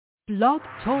Blog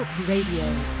Talk Radio.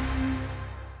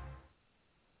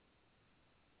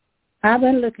 I've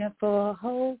been looking for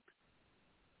hope,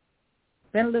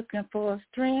 been looking for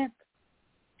strength,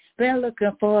 been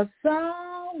looking for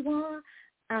someone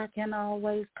I can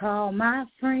always call my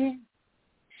friend.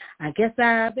 I guess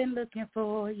I've been looking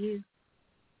for you.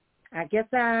 I guess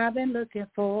I've been looking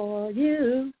for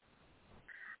you.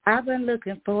 I've been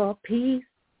looking for peace,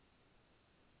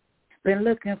 been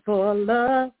looking for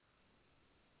love,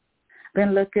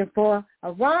 been looking for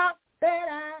a rock that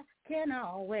I can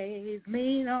always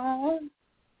lean on.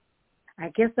 I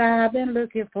guess I've been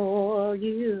looking for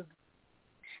you.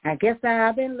 I guess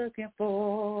I've been looking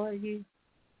for you.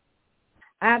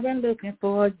 I've been looking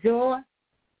for joy.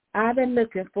 I've been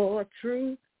looking for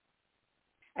truth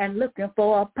and looking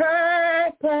for a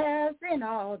purpose in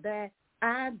all that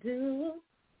I do.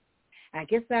 I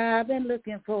guess I've been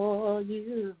looking for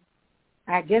you.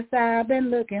 I guess I've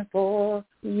been looking for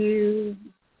you.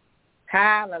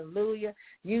 Hallelujah.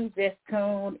 You just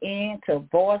tuned in to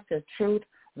Voice of Truth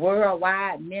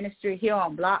Worldwide Ministry here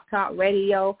on Blog Talk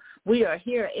Radio. We are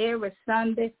here every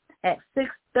Sunday at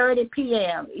 6:30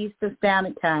 p.m. Eastern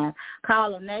Standard Time.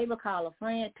 Call a neighbor, call a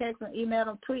friend, text them, email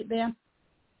them, tweet them.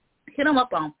 Hit them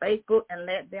up on Facebook and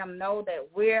let them know that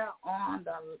we're on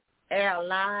the air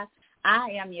live.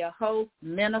 I am your host,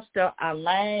 Minister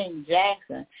Elaine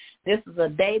Jackson. This is a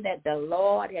day that the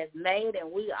Lord has made,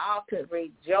 and we all could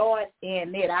rejoice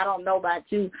in it. I don't know about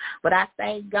you, but I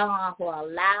thank God for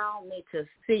allowing me to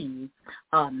see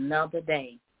another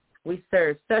day. We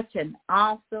serve such an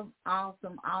awesome,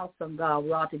 awesome, awesome God.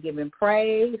 We ought to give him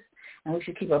praise, and we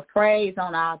should keep a praise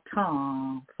on our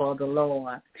tongue for the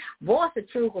Lord. Voice of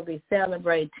Truth will be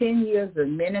celebrating 10 years of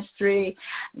ministry,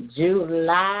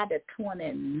 July the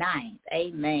 29th.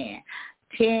 Amen.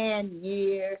 10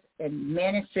 years in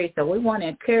ministry. So we want to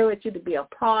encourage you to be a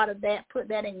part of that. Put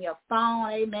that in your phone.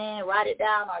 Amen. Write it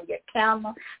down on your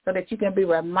calendar so that you can be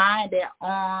reminded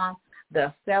on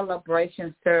the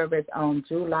celebration service on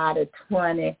July the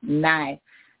 29th.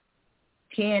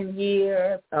 10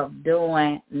 years of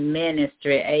doing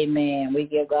ministry. Amen. We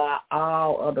give God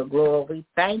all of the glory. We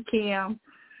thank him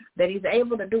that he's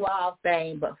able to do all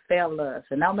things but fail us.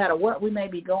 And no matter what we may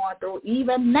be going through,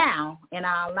 even now in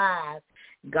our lives,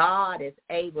 God is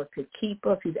able to keep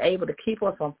us. He's able to keep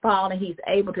us from falling. He's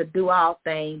able to do all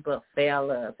things but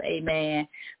fail us. Amen.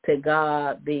 To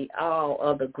God be all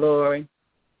of the glory.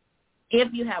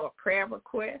 If you have a prayer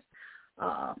request,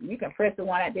 you can press the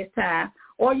one at this time,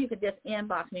 or you can just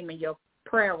inbox me with your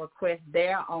prayer request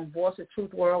there on Voice of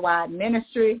Truth Worldwide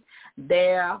Ministry,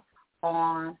 there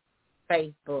on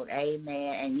Facebook.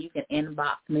 Amen. And you can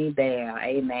inbox me there.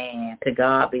 Amen. To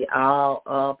God be all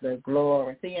of the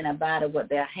glory. Seeing anybody with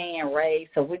their hand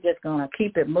raised, so we're just going to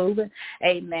keep it moving.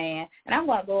 Amen. And I'm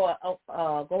going to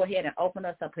go ahead and open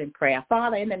us up in prayer.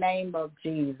 Father, in the name of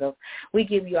Jesus, we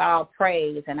give you all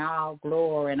praise and all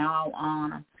glory and all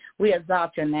honor. We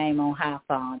exalt your name on high,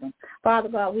 Father. Father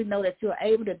God, we know that you are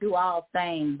able to do all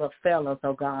things but fail us,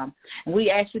 oh God. And we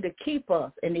ask you to keep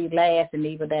us in these last and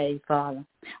evil days, Father.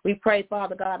 We pray,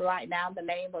 Father God, right now in the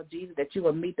name of Jesus that you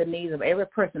will meet the needs of every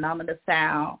person under the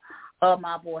sound of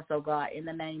my voice, oh God, in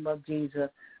the name of Jesus.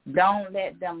 Don't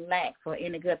let them lack for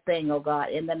any good thing, oh God,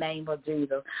 in the name of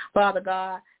Jesus. Father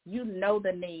God, you know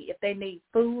the need. If they need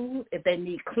food, if they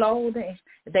need clothing,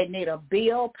 if they need a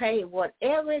bill paid,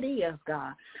 whatever it is,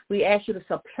 God, we ask you to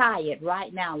supply it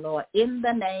right now, Lord, in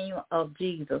the name of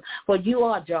Jesus. For you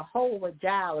are Jehovah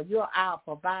Jireh. You're our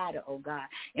provider, oh God.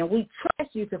 And we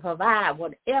trust you to provide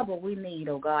whatever we need,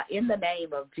 oh God, in the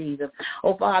name of Jesus.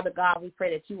 Oh, Father God, we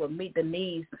pray that you will meet the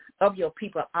needs of your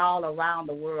people all around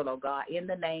the world, oh God, in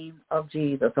the name of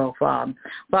Jesus, oh Father.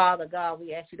 Father God,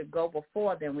 we ask you to go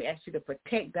before them. We ask you to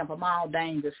protect them from all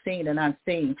dangers seen and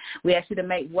unseen. We ask you to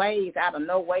make ways out of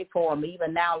no way for them,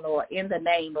 even now, Lord, in the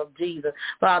name of Jesus.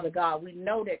 Father God, we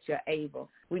know that you're able.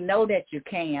 We know that you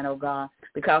can, oh God,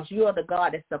 because you are the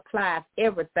God that supplies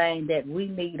everything that we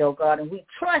need, oh God, and we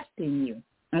trust in you.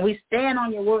 And we stand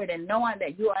on your word and knowing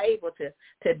that you are able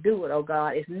to do it, oh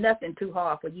God. It's nothing too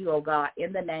hard for you, oh God,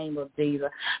 in the name of Jesus.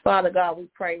 Father God, we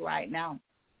pray right now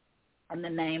in the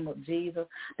name of Jesus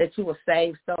that you will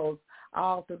save souls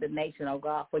all through the nation, oh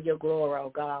God, for your glory, oh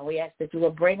God. We ask that you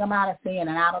will bring them out of sin and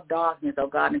out of darkness, oh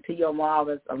God, into your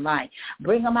marvelous light.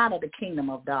 Bring them out of the kingdom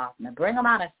of darkness. Bring them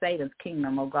out of Satan's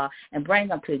kingdom, oh God, and bring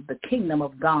them to the kingdom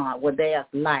of God where there's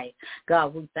light.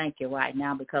 God, we thank you right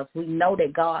now because we know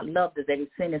that God loved us, that he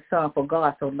sent his son for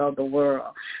God so loved the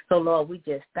world. So, Lord, we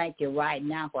just thank you right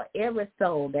now for every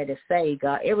soul that is saved,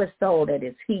 God, every soul that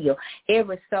is healed,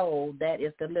 every soul that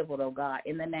is delivered, oh God,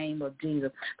 in the name of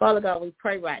Jesus. Father God, we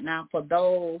pray right now for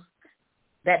those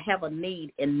that have a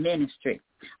need in ministry.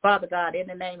 Father God, in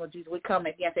the name of Jesus, we come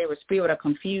against every spirit of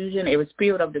confusion, every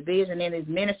spirit of division in these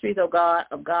ministries, oh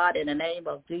God, in the name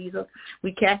of Jesus.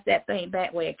 We cast that thing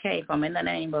back where it came from in the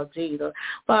name of Jesus.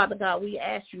 Father God, we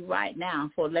ask you right now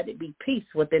for let it be peace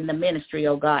within the ministry,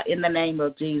 oh God, in the name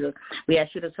of Jesus. We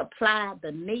ask you to supply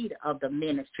the need of the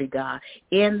ministry, God,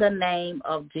 in the name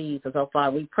of Jesus, oh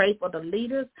Father. We pray for the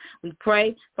leaders. We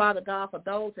pray, Father God, for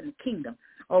those in the kingdom,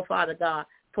 oh Father God,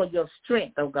 for your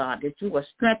strength, oh God, that you will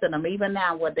strengthen them even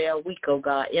now where they are weak, oh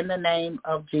God, in the name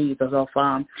of Jesus, oh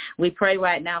Father. We pray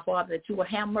right now, Father, that you will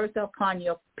have mercy upon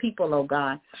your people, oh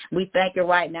God. We thank you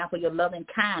right now for your loving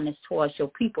kindness towards your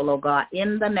people, oh God,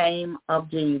 in the name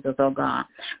of Jesus, oh God.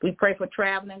 We pray for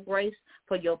traveling grace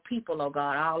for your people, oh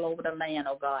God, all over the land,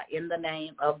 oh God, in the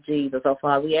name of Jesus, oh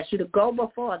Father. We ask you to go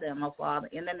before them, oh Father,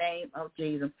 in the name of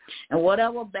Jesus. And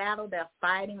whatever battle they're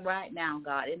fighting right now,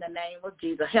 God, in the name of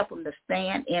Jesus, help them to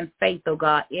stand in faith, oh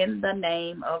God, in the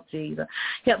name of Jesus.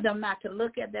 Help them not to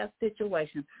look at their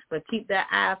situation, but keep their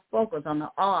eyes focused on the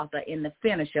author and the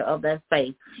finisher of their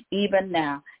faith, even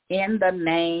now, in the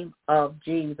name of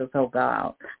Jesus, oh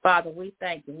God. Father, we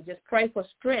thank you. We just pray for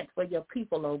strength for your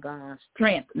people, oh God.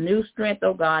 Strength, new strength,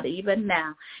 oh God, even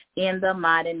now, in the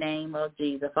mighty name of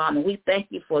Jesus. Father, we thank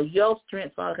you for your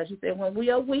strength, Father, because you said when we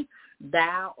are weak,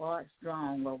 thou art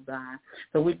strong, oh God.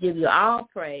 So we give you all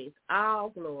praise,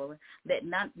 all glory, that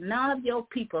none of your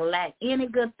people lack any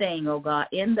good thing, oh God,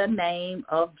 in the name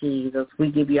of Jesus.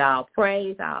 We give you all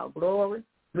praise, all glory.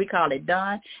 We call it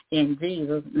done in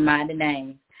Jesus' mighty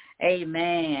name.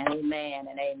 Amen, amen,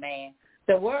 and amen.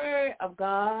 The word of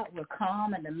God will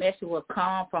come and the message will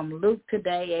come from Luke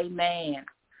today. Amen.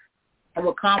 It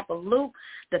will come from Luke,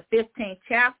 the 15th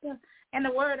chapter, and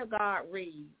the word of God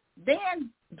reads,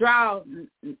 Then draw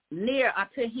near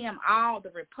unto him all the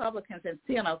Republicans and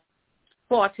sinners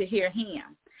for to hear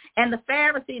him. And the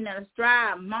Pharisees and the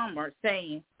scribes murmured,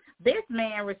 saying, This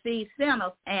man receives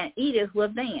sinners and eateth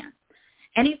with them.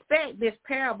 And he spake this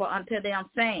parable unto them,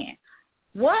 saying,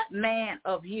 What man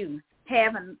of you,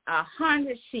 having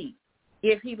 100 sheep,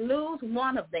 if he lose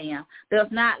one of them, does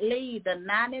not leave the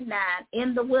 99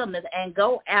 in the wilderness and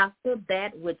go after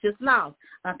that which is lost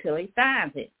until he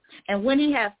finds it? And when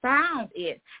he has found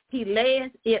it, he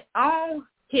lays it on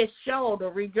his shoulder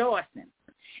rejoicing.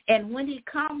 And when he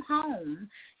come home,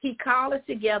 he calleth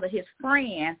together his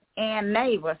friends and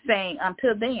neighbors, saying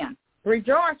unto them,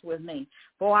 Rejoice with me,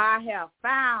 for I have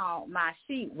found my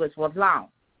sheep which was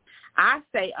lost. I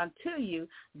say unto you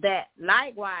that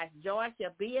likewise joy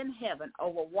shall be in heaven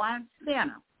over one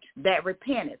sinner that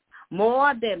repenteth,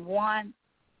 more than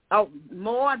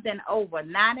over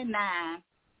 99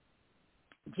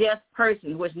 just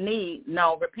persons which need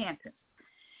no repentance.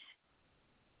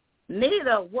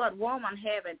 Neither what woman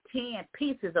having 10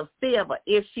 pieces of silver,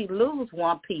 if she lose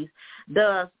one piece,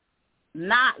 does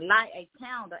not light a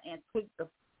candle and sweep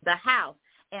the house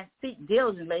and seek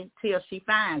diligently till she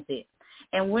finds it.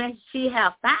 And when she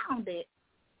have found it,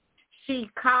 she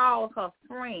calls her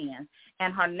friends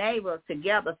and her neighbors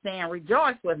together, saying,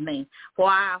 Rejoice with me, for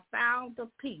I have found the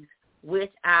piece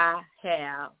which I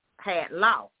had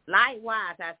lost.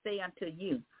 Likewise, I say unto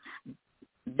you,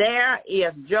 there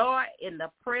is joy in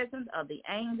the presence of the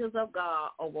angels of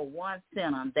God over one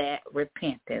sinner that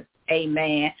repenteth.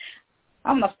 Amen.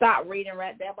 I'm going to stop reading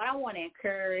right there, but I want to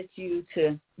encourage you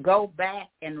to go back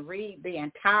and read the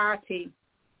entirety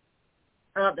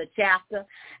of the chapter.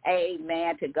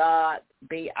 Amen. To God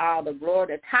be all the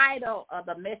glory. The title of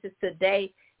the message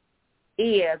today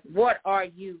is, What Are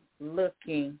You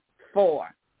Looking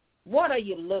For? What are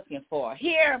you looking for?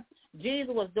 Here,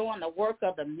 Jesus was doing the work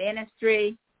of the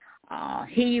ministry.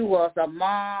 He was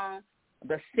among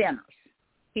the sinners.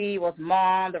 He was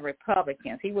among the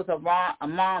Republicans. He was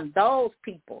among those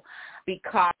people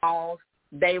because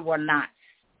they were not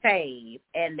saved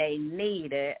and they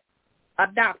needed a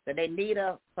doctor. They needed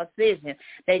a physician.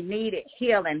 They needed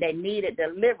healing. They needed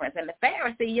deliverance. And the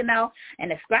Pharisees,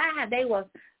 and the scribes, they was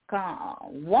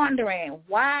wondering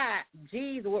why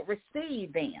Jesus would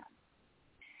receive them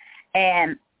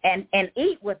and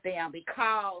eat with them,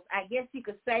 because I guess you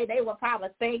could say they were probably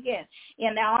thinking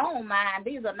in their own mind,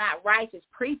 these are not righteous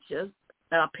preachers,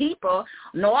 people,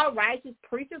 nor righteous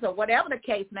preachers, or whatever the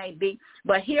case may be.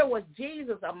 But here was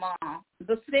Jesus among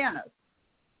the sinners.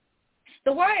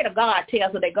 The word of God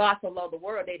tells us that God so loved the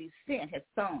world that he sent his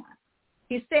son.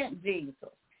 He sent Jesus.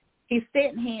 He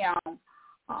sent him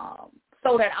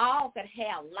so that all could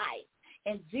have life.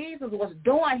 And Jesus was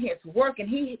doing his work, and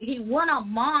he went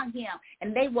among him,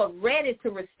 and they were ready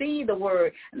to receive the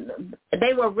word.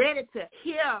 They were ready to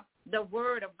hear the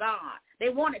word of God. They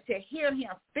wanted to hear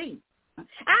him speak.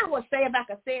 I would say, if I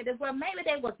could say it this way, maybe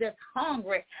they were just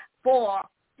hungry for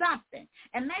something.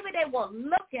 And maybe they were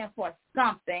looking for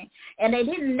something and they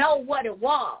didn't know what it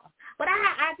was. But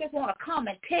I just want to come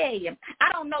and tell you,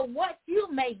 I don't know what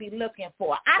you may be looking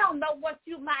for. I don't know what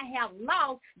you might have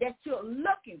lost that you're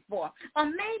looking for. Or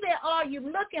maybe are you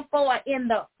looking for it in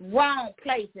the wrong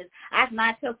places.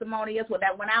 My testimony is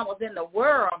that when I was in the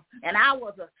world and I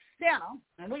was a sinner,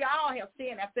 and we all have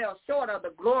sinned and fell short of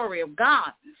the glory of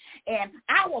God, and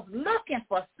I was looking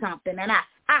for something, and I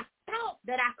thought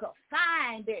that I could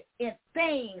find it in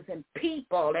things and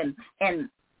people and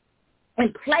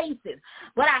in places,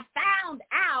 but I found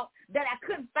out that I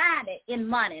couldn't find it in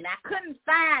money, and I couldn't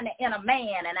find it in a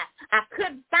man, and I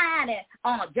couldn't find it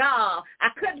on a job. I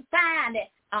couldn't find it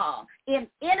in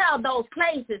any of those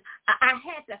places. I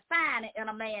had to find it in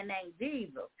a man named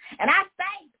Jesus, and I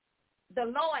thank the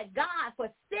Lord God for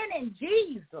sending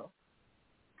Jesus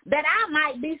that I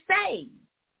might be saved.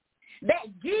 That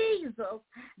Jesus,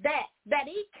 that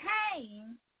he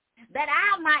came that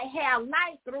I might have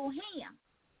life through him.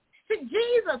 See,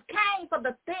 Jesus came for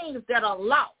the things that are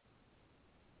lost.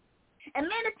 And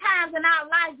many times in our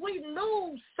life, we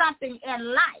lose something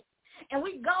in life. And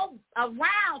we go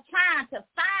around trying to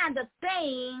find the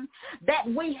thing that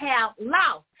we have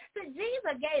lost. See,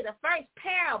 Jesus gave the first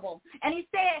parable, and he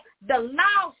said the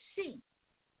lost sheep.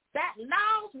 That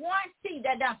lost one sheep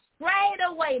that done strayed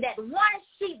away, that one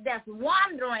sheep that's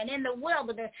wandering in the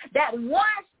wilderness, that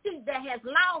one sheep that has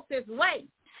lost his way.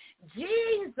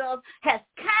 Jesus has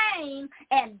came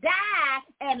and died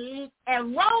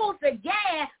and rose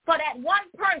again for that one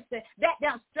person that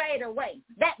done strayed away,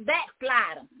 that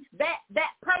backslider,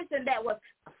 that person that was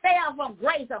fell from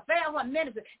grace or fell from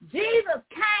ministry. Jesus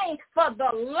came for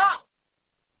the lost.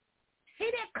 He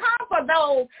didn't come for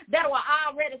those that were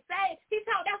already saved.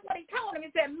 That's what he told him. He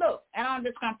said, look, and I'm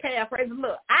just going to paraphrase,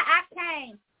 look, I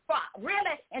came for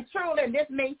really and truly, this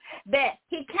means that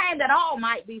he came that all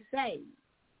might be saved.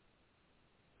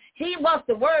 He was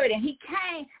the word, and he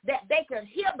came that they could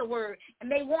hear the word,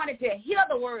 and they wanted to hear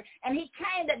the word, and he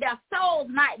came that their souls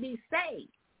might be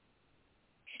saved.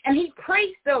 And he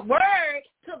preached the word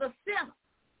to the sinner,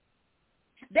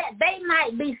 that they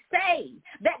might be saved,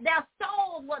 that their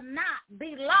souls will not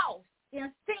be lost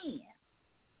in sin.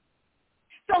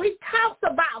 So he talks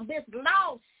about this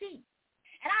lost sheep.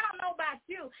 And I don't know about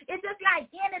you. It's just like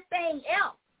anything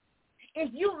else. If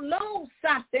you lose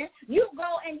something, you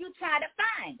go and you try to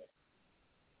find it.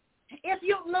 If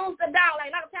you lose a dog,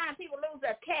 like a lot of times people lose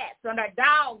their cats or their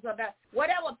dogs or their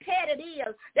whatever pet it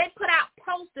is, they put out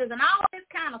posters and all this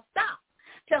kind of stuff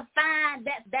to find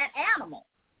that animal.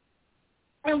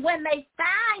 And when they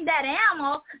find that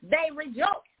animal, they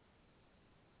rejoice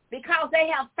because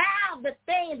they have found the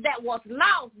things that was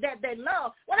lost that they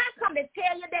love. Well, I come to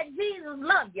tell you that Jesus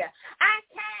loved you. I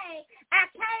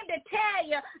came to tell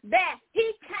you that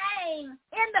he came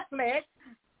in the flesh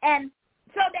and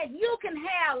so that you can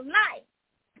have life,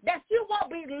 that you won't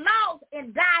be lost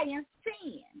and die in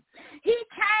sin. He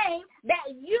came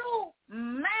that you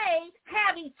may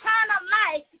have eternal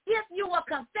life if you will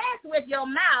confess with your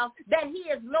mouth that he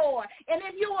is Lord. And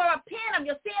if you will repent of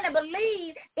your sin and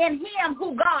believe in him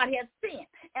who God has sent.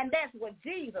 And that's what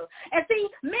Jesus. And see,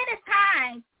 many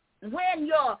times when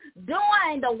you're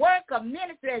doing the work of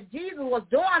ministry, as Jesus was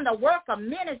doing the work of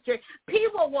ministry,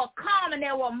 people will come and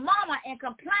they will murmur and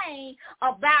complain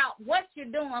about what you're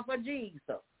doing for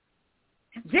Jesus.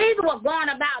 Jesus was going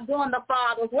about doing the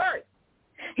Father's work.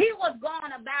 He was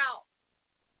going about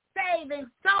saving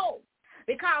souls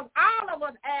because all of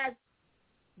us as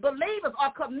believers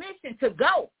are commissioned to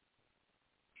go.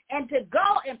 And to go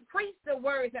and preach the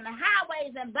words in the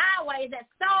highways and byways that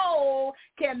souls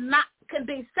can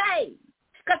be saved.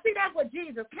 Because, see, that's what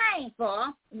Jesus came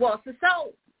for, was the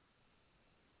soul.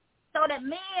 So that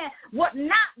men would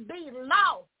not be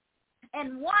lost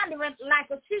and wandering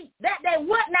like a sheep. That they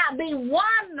would not be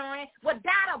wandering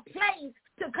without a place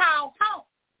to call home.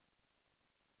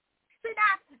 See,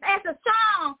 that's a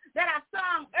song that I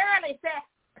sung earlier. Said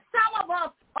some of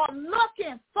us are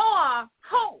looking for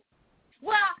hope.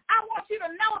 Well, I want you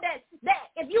to know that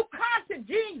if you come to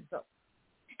Jesus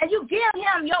and you give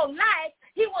him your life,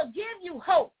 he will give you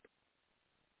hope.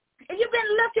 If you've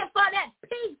been looking for that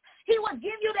peace, he will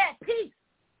give you that peace.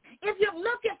 If you're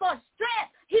looking for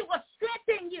strength, he will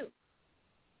strengthen you.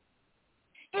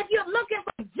 If you're looking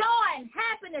for joy and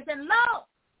happiness and love,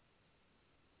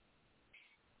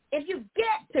 if you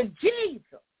get to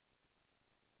Jesus,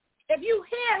 if you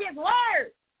hear his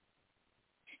word,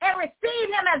 and receive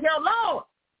him as your Lord,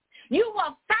 you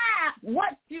will find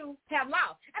what you have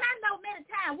lost. And I know many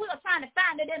times we are trying to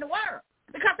find it in the world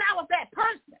because I was that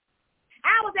person.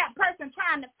 I was that person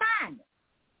trying to find it.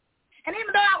 And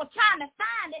even though I was trying to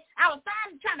find it, I was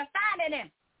trying to find it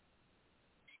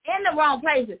in the wrong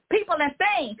places, people and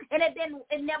things, and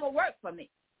it never worked for me.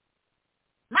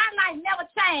 My life never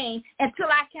changed until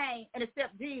I came and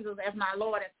accepted Jesus as my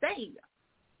Lord and Savior.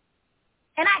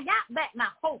 And I got back my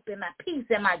hope and my peace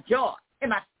and my joy and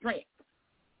my strength.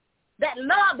 That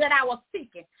love that I was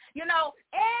seeking. You know,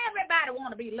 everybody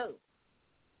want to be loved.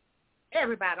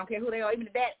 Everybody, I don't care who they are, even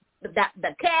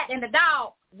the cat and the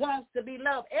dog wants to be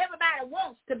loved. Everybody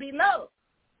wants to be loved.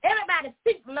 Everybody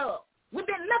seeks love. We've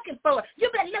been looking for it.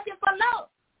 You've been looking for love.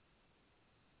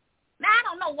 Now, I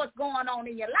don't know what's going on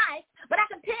in your life, but I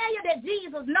can tell you that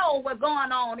Jesus knows what's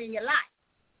going on in your life.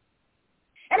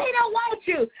 And he don't want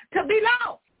you to be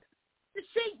lost, the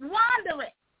sheep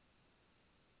wandering,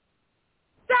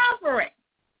 suffering,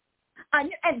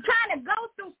 and trying to go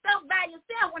through stuff by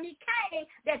yourself when he came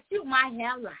that you might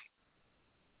have life.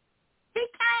 He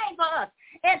came for us.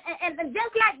 And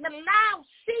just like the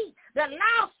lost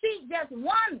sheep just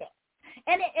wander,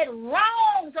 and it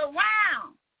roams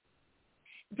around.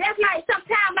 Just like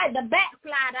sometimes like the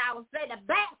backslider, I would say, the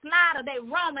backslider, they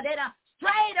roam and they done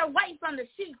strayed away from the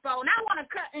sheepfold. And I want to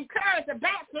encourage the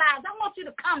backsliders. I want you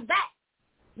to come back.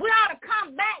 We ought to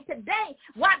come back today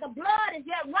while the blood is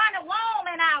yet running warm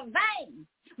in our veins.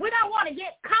 We don't want to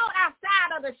get caught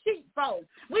outside of the sheepfold.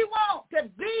 We want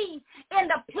to be in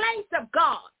the place of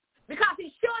God because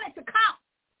he's surely to come.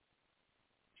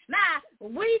 Now,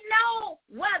 we know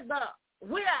whether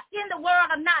we are in the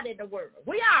world or not in the world.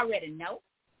 We already know.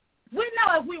 We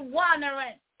know if we're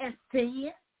wandering in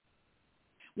sin.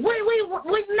 We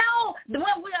know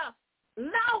when we are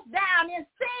lost down in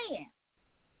sin.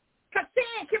 Because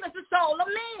sin kills the soul of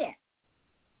men.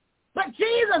 But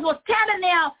Jesus was telling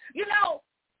them, you know,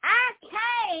 I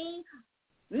came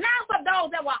not for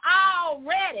those that were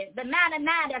already, the 99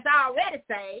 that's already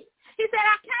saved. He said,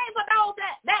 I came for those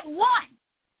that one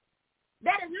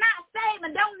that is not saved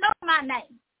and don't know my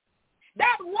name.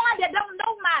 That one that don't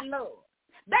know my love.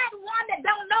 That one that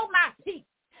don't know my peace.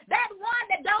 That one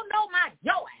that don't know my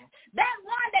joy. That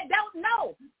one that don't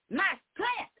know my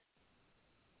strength.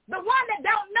 The one that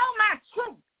don't know my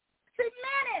truth. See,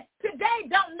 many today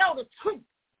don't know the truth.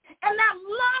 And they're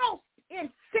lost in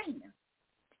sin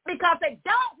because they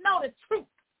don't know the truth.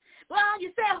 Well, you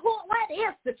say, what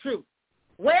is the truth?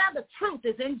 Well, the truth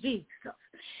is in Jesus.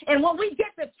 And when we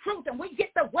get the truth and we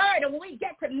get the word and when we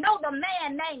get to know the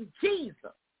man named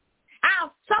Jesus,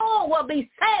 our soul will be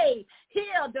saved,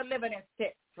 healed, delivered, and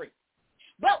set free.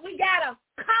 But we got to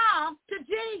come to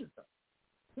Jesus.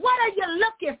 What are you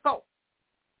looking for?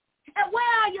 And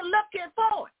where are you looking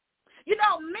for? You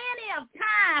know, many of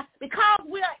times, because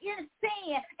we're in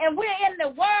sin and we're in the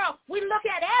world, we look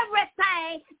at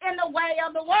everything in the way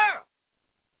of the world.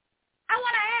 I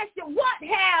want to ask you, what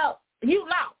have you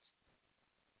lost?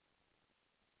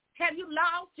 Have you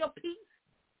lost your peace?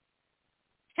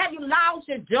 Have you lost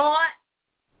your joy?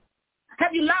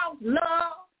 Have you lost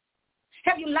love?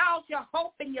 Have you lost your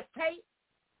hope and your faith?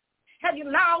 Have you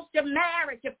lost your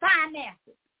marriage, your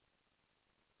finances?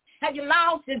 Have you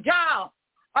lost your job?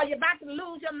 Are you about to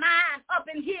lose your mind up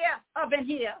in here? Have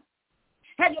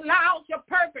you lost your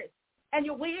purpose and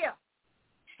your will?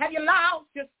 Have you lost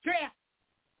your strength?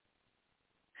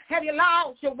 Have you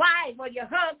lost your wife or your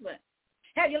husband?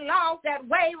 Have you lost that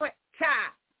wayward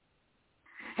child?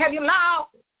 Have you lost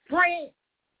friends?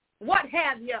 What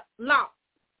have you lost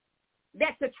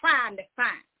that you're trying to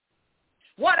find?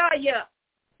 What are you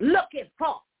looking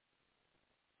for?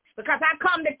 Because I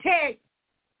come to tell you,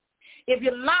 if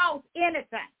you lost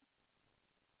anything,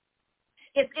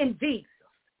 it's in Jesus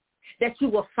that you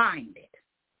will find it.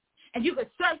 And you can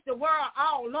search the world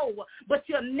all over, but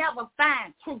you'll never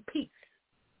find true peace.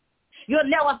 You'll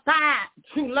never find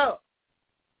true love.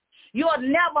 You'll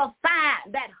never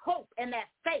find that hope and that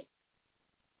faith.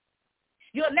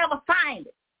 You'll never find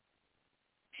it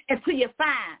until you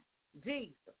find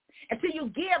Jesus, until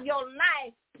you give your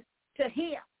life to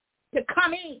him to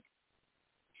come in.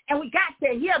 And we got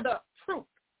to hear the truth.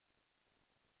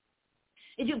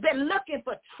 If you've been looking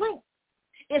for truth,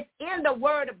 it's in the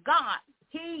word of God.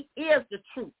 He is the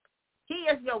truth. He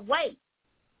is your way.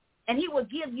 And he will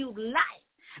give you life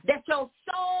that your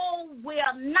soul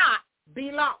will not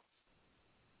be lost.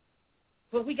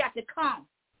 But we got to come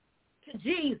to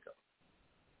Jesus.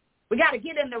 We got to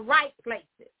get in the right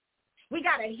places. We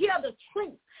got to hear the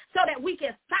truth so that we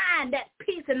can find that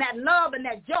peace and that love and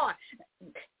that joy.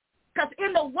 Because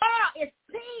in the world, it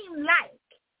seems like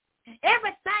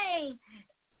everything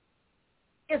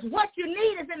is what you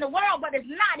need is in the world, but it's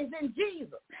not. It's in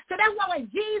Jesus. So that's why when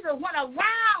Jesus went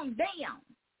around them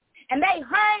and they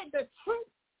heard the truth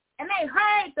and they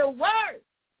heard the word,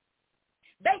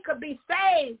 they could be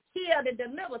saved, healed, and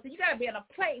delivered. So you got to be in a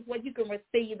place where you can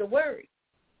receive the word.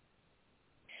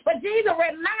 But Jesus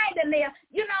reminded them,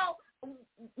 you know,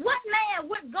 what man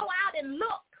would go out and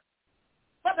look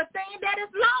for the thing that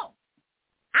is lost?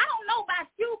 I don't know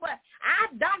about you, but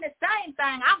I've done the same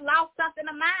thing. I've lost something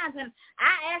of mine, and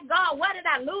I ask God, where did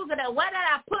I lose it or where did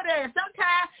I put it? And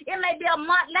sometimes it may be a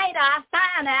month later I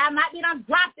find it. I might be done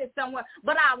dropped it somewhere,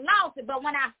 but I lost it. But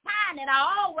when I find it,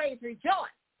 I always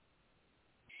rejoice.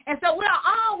 And so we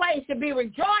always should be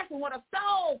rejoicing when a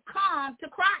soul comes to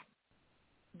Christ.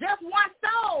 Just one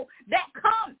soul that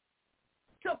comes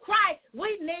to Christ,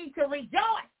 we need to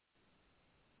rejoice.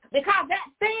 Because that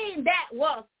thing that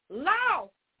was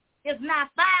lost is not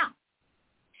found.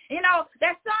 You know,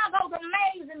 that song goes,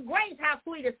 Amazing Grace, how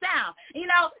sweet it sounds. You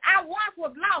know, I once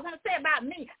was lost. I'm going to say about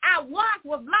me. I once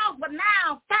was lost, but now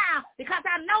I'm found because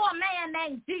I know a man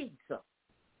named Jesus.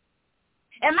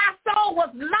 And my soul was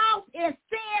lost in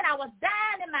sin. I was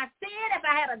dying in my sin. If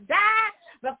I had died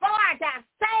before I got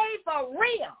saved for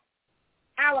real,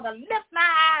 I would have lifted my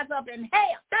eyes up in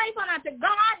hell. Thankful unto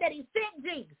God that he sent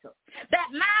Jesus, that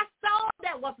my soul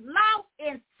that was lost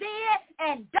in sin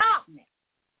and darkness,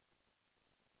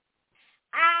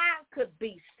 I could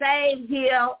be saved,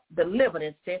 healed, delivered,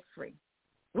 and set free.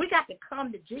 We got to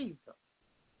come to Jesus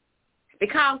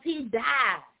because he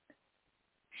died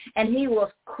and he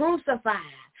was crucified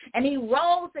and he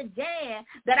rose again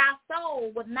that our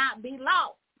soul would not be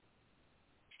lost.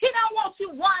 He don't want you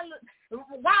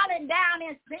walling down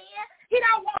in sin. He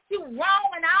don't want you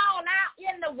roaming all out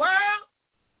in the world,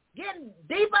 getting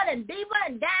deeper and deeper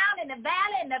and down in the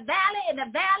valley, in the valley, in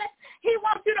the valley. He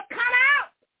wants you to come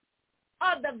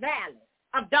out of the valley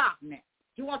of darkness.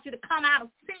 He wants you to come out of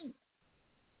sin.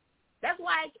 That's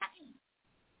why he came,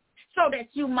 so that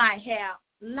you might have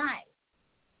life.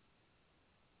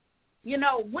 You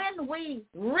know, when we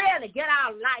really get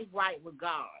our life right with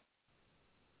God,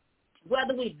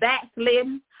 whether we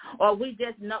backslidden or we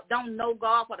just don't know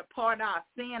God for the pardon of our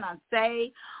sin,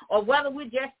 unsaved, or whether we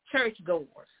just churchgoers,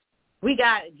 we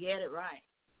got to get it right.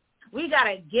 We got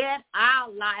to get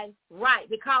our life right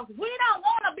because we don't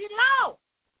want to be lost.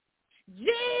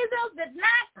 Jesus did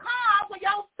not come for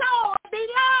your soul to be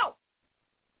lost.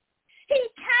 He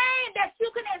came that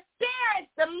you can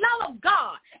experience the love of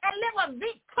God and live a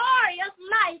victorious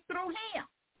life through him.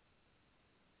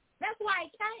 That's why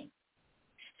he came,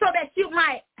 so that you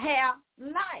might have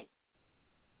life.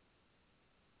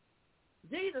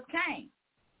 Jesus came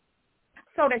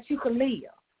so that you could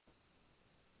live.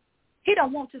 He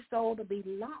don't want your soul to be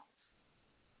lost.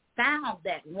 Found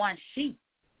that one sheep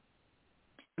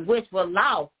which was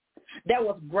lost, there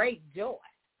was great joy.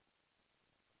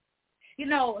 You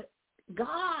know,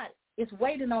 God is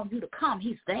waiting on you to come.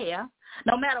 He's there.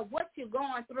 No matter what you're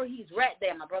going through, he's right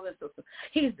there, my brother and sister.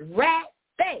 He's right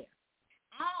there.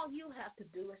 All you have to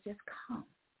do is just come.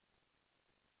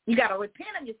 You got to repent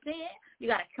of your sin. You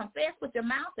got to confess with your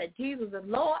mouth that Jesus is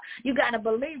Lord. You got to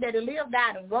believe that he lived,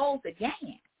 died, and rose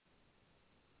again.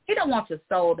 He don't want your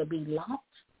soul to be lost.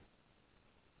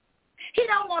 He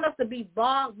don't want us to be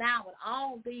bogged down with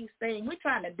all these things. We're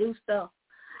trying to do stuff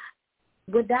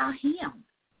without him.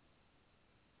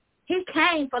 He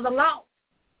came for the lost,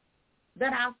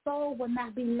 that our soul will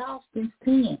not be lost in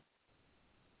sin,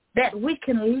 that we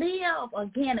can live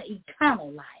again an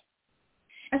eternal life.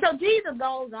 And so Jesus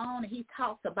goes on and he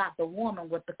talks about the woman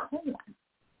with the coin.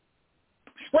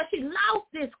 Well, she lost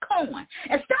this coin,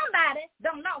 and somebody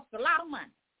done lost a lot of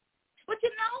money. But you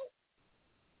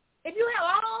know, if you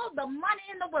have all the money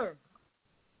in the world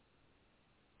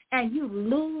and you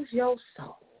lose your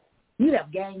soul, you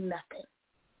have gained nothing.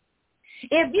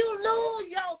 If you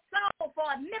lose your soul for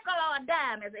a nickel or a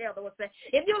dime, as the elder would say,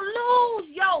 if you lose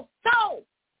your soul,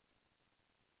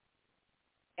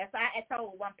 as I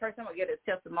told one person, I'm going to get a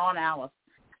testimony, I was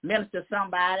ministering to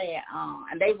somebody,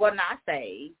 and they were not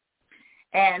saved.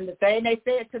 And the thing they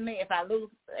said to me, if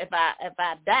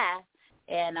I die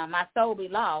and my soul be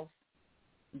lost,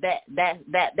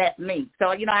 that's me.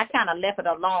 So, you know, I kind of left it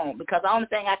alone because the only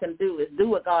thing I can do is do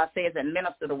what God says and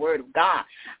minister the word of God.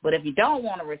 But if you don't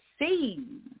want to receive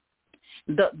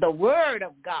the word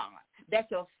of God, that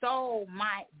your soul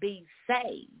might be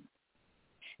saved,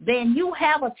 then you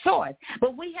have a choice.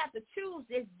 But we have to choose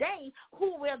this day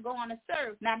who we're going to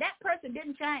serve. Now, that person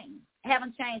didn't change,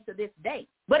 haven't changed to this day.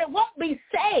 But it won't be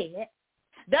said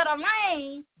that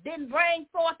Elaine didn't bring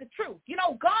forth the truth. You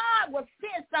know, God will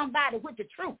send somebody with the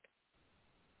truth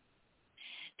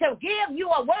to give you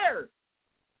a word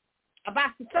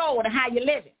about your soul and how you're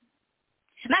living.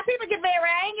 Now, people get very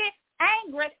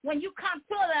angry when you come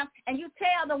to them and you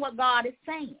tell them what God is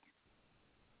saying.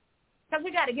 Because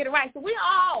we got to get it right. So we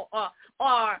all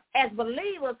are, as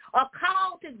believers, are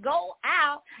called to go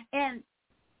out and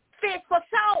fish for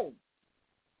souls.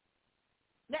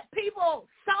 That people's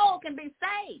soul can be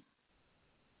saved.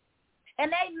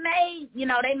 And they may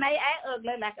act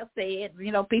ugly, like I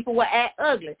said. People will act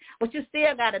ugly. But you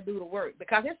still got to do the work,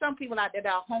 because there's some people out there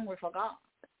that are hungry for God.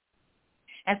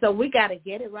 And so we got to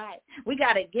get it right. We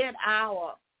got to get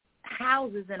our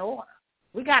houses in order.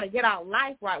 We got to get our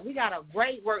life right. We got a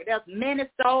great work. There's many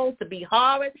souls to be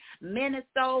harvested, many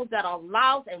souls that are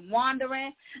lost and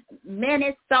wandering.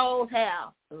 Many souls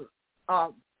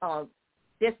have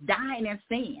just dying in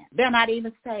sin. They're not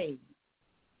even saved.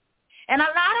 And a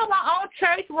lot of them are on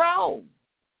church road.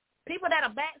 People that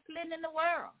are backsliding in the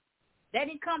world. They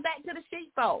didn't come back to the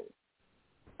sheepfold.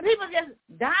 People just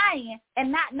dying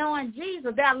and not knowing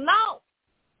Jesus. They're lost.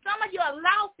 Some of you are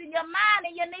lost in your mind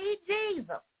and you need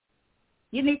Jesus.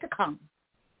 You need to come.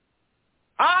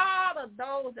 All of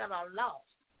those that are lost,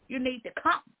 you need to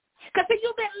come. Because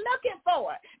you've been looking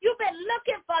for it. You've been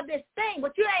looking for this thing,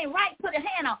 but you ain't right put a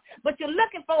hand on. But you're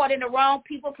looking for it in the wrong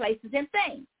people, places, and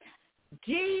things.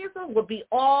 Jesus will be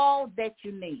all that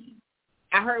you need.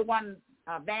 I heard one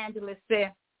evangelist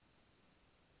say,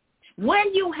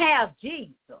 when you have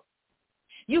Jesus,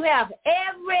 you have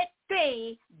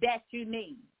everything that you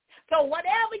need. So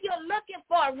whatever you're looking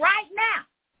for right now,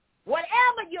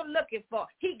 whatever you're looking for,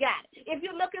 he got it. If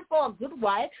you're looking for a good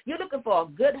wife, you're looking for a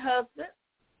good husband,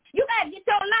 you got to get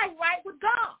your life right with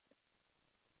God.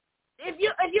 If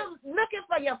you're looking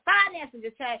for your finances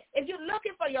to change, if you're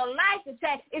looking for your life to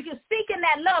change, if you're seeking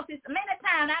that love, many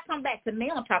times I come back to me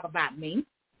and talk about me.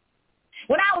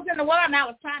 When I was in the world and I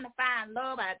was trying to find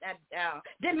love, I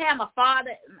didn't have my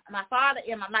father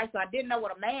in my life, so I didn't know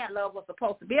what a man love was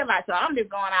supposed to be like. So I'm just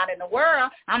going out in the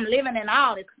world. I'm living in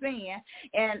all this sin,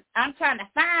 and I'm trying to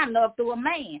find love through a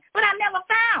man. But I never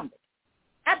found it.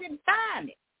 I didn't find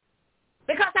it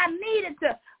because I needed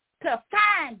to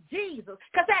find Jesus,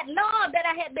 because that love that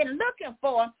I had been looking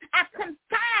for, I couldn't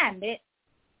find it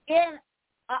in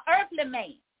an earthly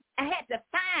man. I had to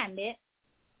find it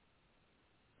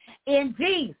in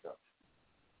Jesus.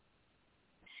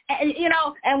 And,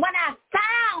 and when I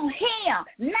found him,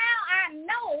 now I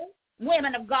know,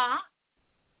 women of God,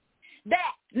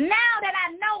 that now that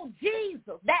I know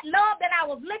Jesus, that love that I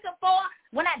was looking for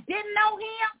when I didn't know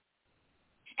him,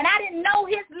 and I didn't know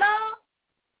his love,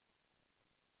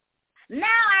 now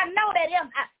I know that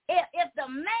if the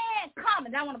man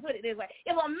comes, I want to put it this way,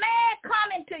 if a man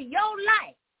come into your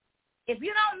life, if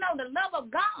you don't know the love of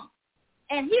God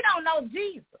and he don't know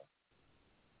Jesus,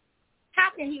 how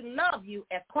can he love you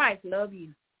as Christ loved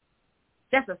you?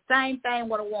 That's the same thing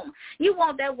with a woman. You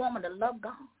want that woman to love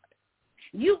God.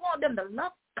 You want them to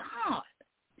love God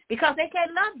because they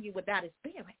can't love you without his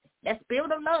spirit, that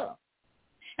spirit of love.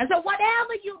 And so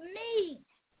whatever you need,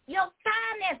 your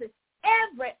finances,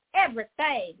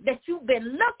 everything that you've been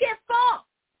looking for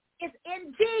is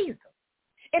in Jesus.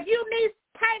 If you need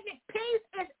perfect peace,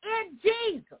 it's in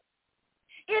Jesus.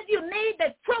 If you need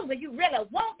the truth, if you really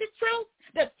want the truth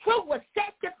will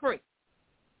set you free.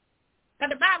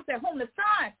 Because the Bible says, whom the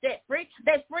Son set free,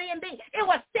 they're free indeed. It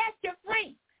will set you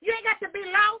free. You ain't got to be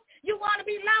lost. You want to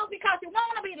be lost because you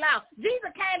want to be lost. Jesus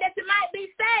came that you might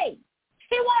be saved.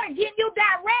 He want to give you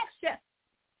direction.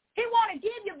 He want to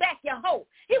give you back your hope.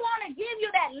 He want to give you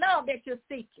that love that you're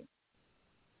seeking.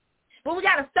 But we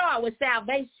got to start with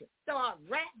salvation. Start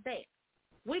right there.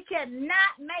 We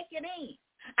cannot make it in.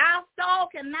 Our soul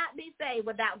cannot be saved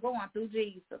without going through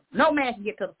Jesus. No man can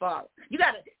get to the Father. You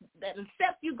got to,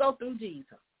 except you go through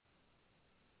Jesus.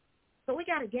 So we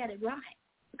got to get it right.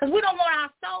 Because we don't want our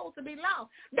soul to be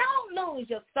lost. Don't lose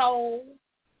your soul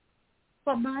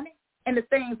for money and the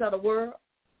things of the world.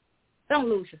 Don't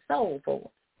lose your soul for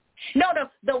it. No,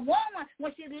 the woman,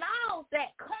 when she lost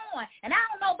that coin, and I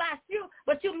don't know about you,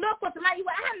 but you look for somebody,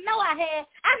 I know I had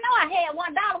 $1.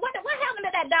 What happened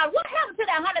to that dollar? What happened to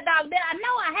that $100 bill? I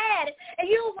know I had it, and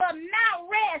you will not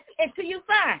rest until you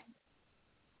find it.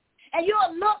 And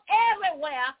you'll look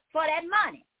everywhere for that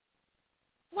money.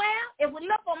 Well, if we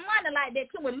look for money like that,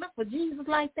 can we look for Jesus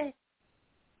like that?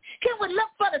 Can we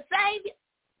look for the Savior?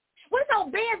 We're so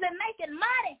busy making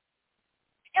money.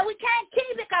 And we can't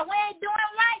keep it because we ain't doing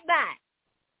right by it.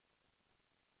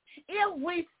 If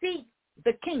we seek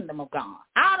the kingdom of God,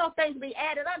 all those things will be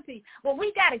added unto you. But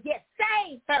we got to get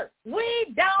saved first.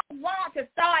 We don't want to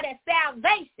start at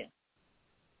salvation.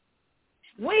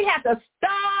 We have to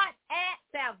start at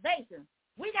salvation.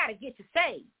 We got to get you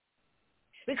saved.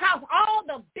 Because all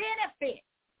the benefits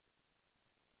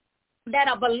that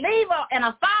a believer and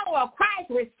a follower of Christ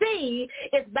receive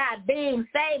is by being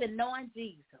saved and knowing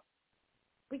Jesus.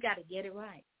 We got to get it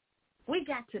right. We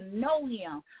got to know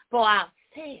him for ourselves.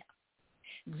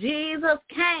 Jesus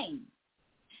came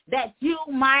that you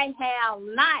might have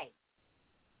life.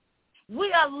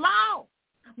 We are lost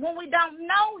when we don't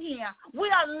know him. We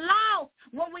are lost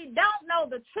when we don't know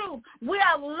the truth. We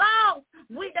are lost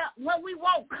when we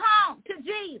won't come to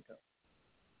Jesus.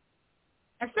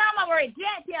 And some of us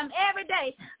reject him every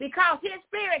day because his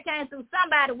spirit came through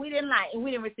somebody we didn't like and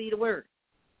we didn't receive the word.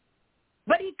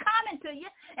 But he's coming to you,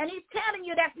 and he's telling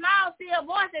you that small, still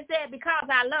voice that said, because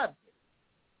I love you.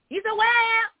 He said,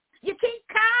 well, you keep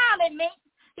calling me.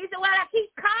 He said, well, I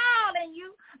keep calling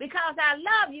you because I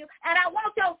love you, and I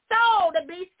want your soul to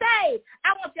be saved.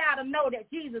 I want y'all to know that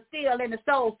Jesus is still in the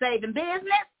soul-saving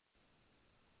business.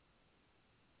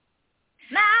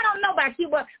 Now, I don't know about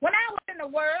you, but when I was in the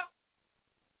world,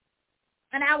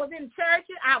 and I was in church,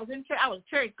 I was a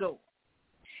church goer.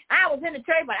 I was in the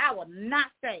church, but I was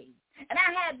not saved. And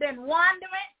I had been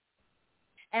wandering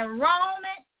and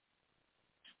roaming,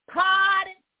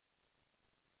 partying,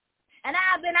 and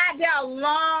I've been out there a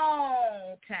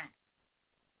long time.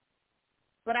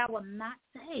 But I was not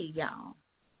saved, y'all.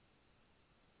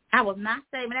 I was not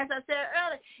saved. And as I said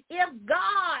earlier, if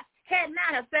God had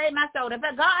not have saved my soul, if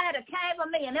God had came for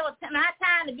me and it was my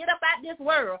time to get up out this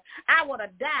world, I would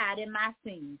have died in my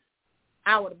sins.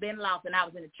 I would have been lost, and I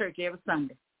was in the church every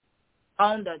Sunday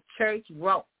on the church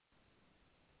rope,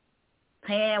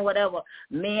 paying whatever,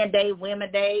 men day,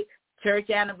 women day, church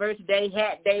anniversary day,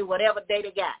 hat day, whatever day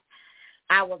they got.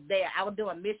 I was there. I was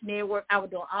doing missionary work. I was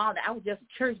doing all that. I was just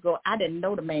a church goer. I didn't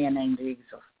know the man named Jesus.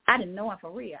 I didn't know him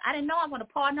for real. I didn't know him for the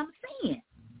pardon of sin.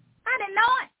 I didn't know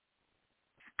him.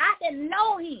 I didn't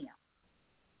know him.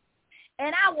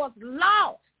 And I was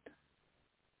lost.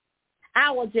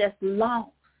 I was just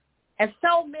lost. And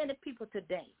so many people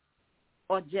today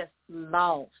are just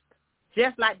lost.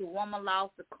 Just like the woman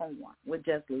lost the corn. We're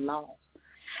just lost.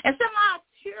 And some of our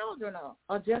children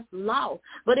are just lost.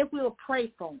 But if we will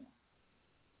pray for them,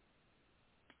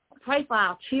 pray for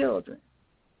our children,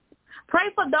 pray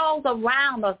for those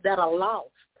around us that are lost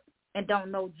and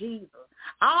don't know Jesus.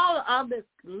 All the other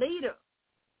leaders,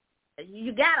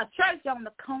 you got a church on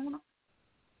the corner.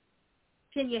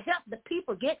 Can you help the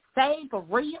people get saved for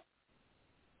real?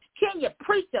 Can you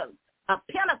preach a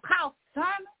Pentecost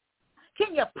sermon?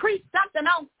 Can you preach something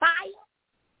on fire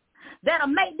that'll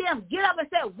make them get up and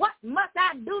say, what must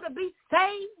I do to be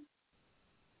saved?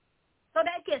 So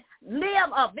they can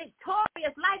live a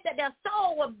victorious life that their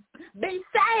soul will be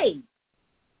saved.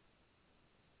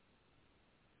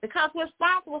 Because we're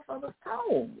responsible for the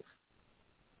souls.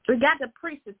 We got to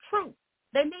preach the truth.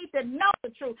 They need to know the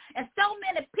truth. And so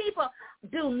many people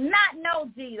do not know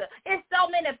Jesus. It's so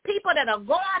many people that are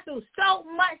going through so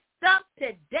much stuff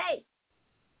today.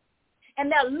 And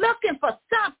they're looking for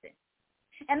something.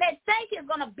 And they think it's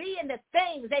going to be in the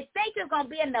things. They think it's going to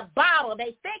be in the bottle.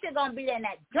 They think it's going to be in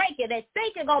that drinking. They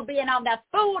think it's going to be in all that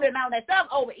food and all that stuff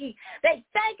overeat. They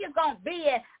think it's going to be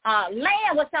in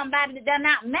land with somebody that they're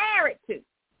not married to.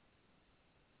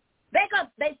 They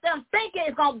think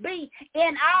it's going to be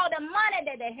in all the money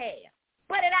that they have.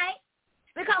 But it ain't.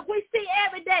 Because we see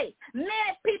every day,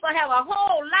 many people have a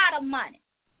whole lot of money.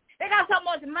 They got so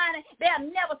much money, they'll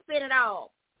never spend it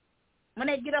all when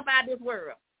they get up out of this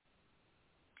world.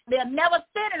 They'll never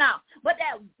spend it all. But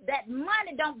that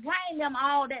money don't bring them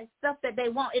all that stuff that they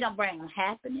want. It don't bring them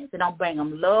happiness. It don't bring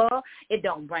them love. It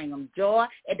don't bring them joy.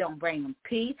 It don't bring them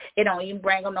peace. It don't even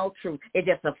bring them no truth. It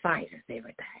just suffices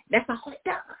everything. That's all it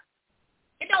does.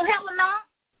 It don't help them none.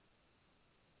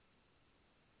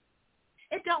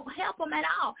 It don't help them at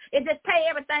all. It just pay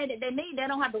everything that they need. They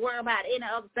don't have to worry about any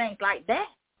other things like that.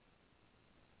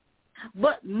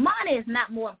 But money is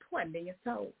not more important than your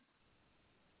soul.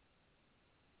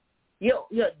 Your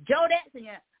Jodex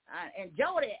and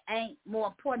Jody ain't more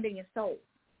important than your soul.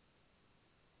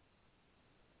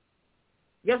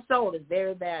 Your soul is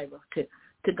very valuable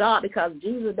to God because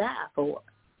Jesus died for it.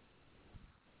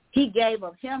 He gave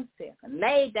of himself and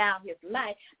laid down his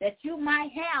life that you might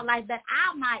have life, that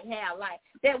I might have life,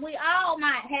 that we all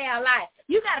might have life.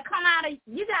 You got to come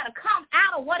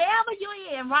out of whatever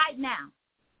you're in right now.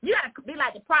 You got to be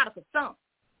like the prodigal son.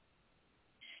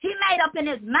 He made up in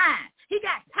his mind. He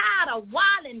got tired of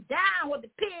wilding down with the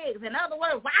pigs. In other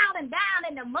words, wilding down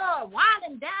in the mud,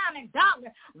 wilding down in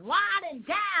darkness, wilding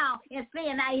down in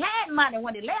sin. Now, he had money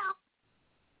when he left,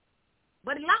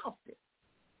 but he lost it.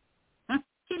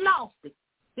 He lost it.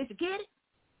 Did you get it?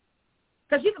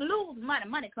 Because you can lose money.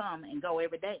 Money come and go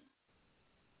every day.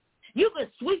 You can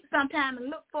sweep sometime and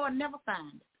look for it and never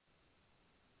find it.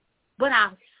 But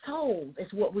our soul is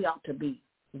what we ought to be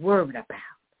worried about.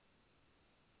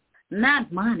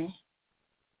 Not money.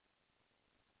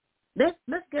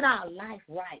 Let's get our life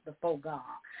right before God.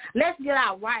 Let's get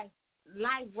our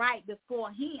life right before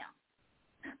him.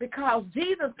 Because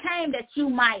Jesus came that you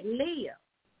might live.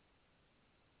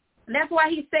 And that's why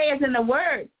he says in the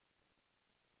word,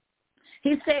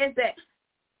 he says that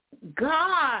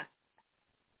God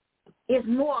is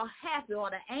more happy, or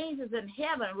the angels in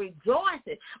heaven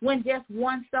rejoicing when just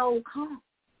one soul comes.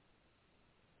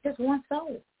 Just one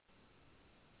soul.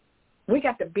 We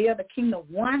got to build the kingdom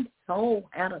one soul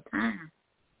at a time.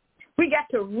 We got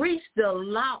to reach the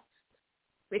lost,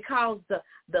 because the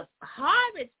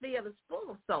harvest field is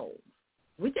full of souls.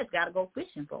 We just got to go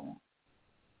fishing for them.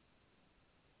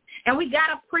 And we got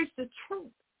to preach the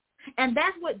truth. And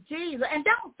that's what Jesus, and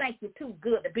don't think you're too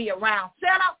good to be around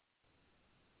sinners.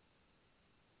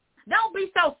 Don't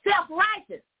be so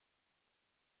self-righteous.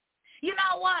 You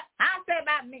know what? I'll say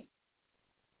about me.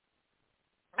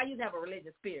 I used to have a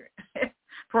religious spirit.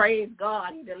 Praise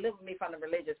God. He delivered me from the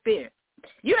religious spirit.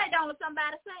 You ain't the only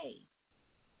somebody saved.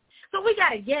 So we got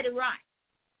to get it right.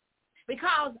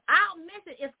 Because our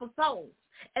mission is for souls.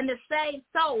 And to save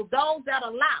souls, those that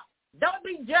are lost. Don't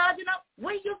be judging them.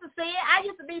 We used to say it. I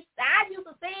used to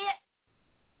say it.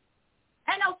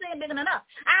 Ain't no sin big enough.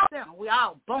 We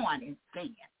all born in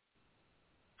sin.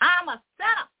 I'm a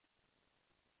sinner.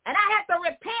 And I have to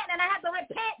repent, and I have to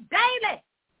repent daily.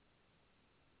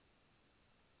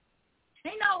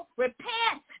 You know,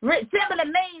 repent simply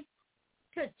means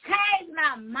to change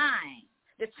my mind,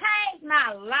 to change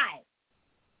my life,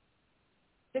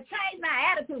 to change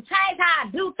my attitude, change how I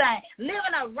do things,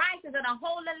 living a righteous and a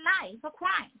holy life for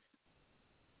Christ,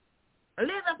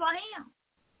 living for him.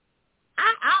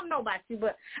 I don't know about you,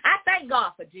 but I thank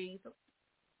God for Jesus.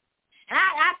 And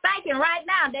I thank him right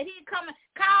now that he come and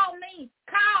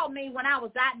call me when I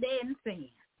was out there in sin,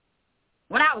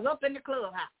 when I was up in the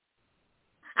clubhouse.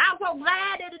 I'm so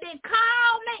glad that he didn't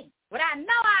call me, but I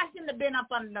know I shouldn't have been up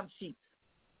under them sheets.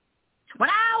 When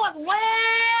I was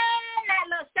wearing that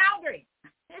little shouldering,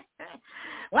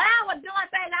 when I was doing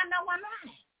things I know wasn't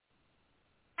right,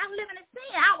 I was living in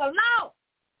sin. I was lost.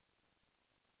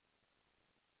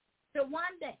 So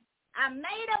one day, I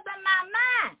made up in my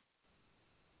mind,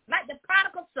 like the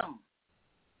prodigal son,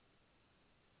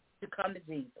 to come to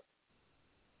Jesus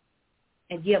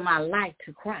and give my life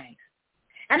to Christ.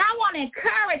 And I want to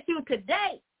encourage you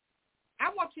today. I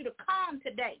want you to come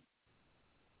today.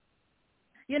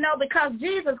 You know, because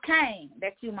Jesus came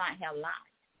that you might have life.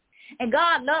 And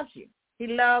God loves you. He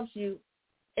loves you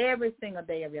every single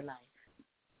day of your life.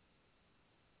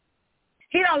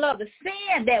 He don't love the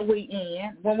sin that we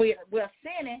in when we're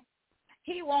sinning.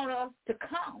 He wants us to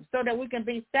come so that we can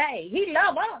be saved. He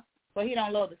loves us, but he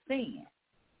don't love the sin.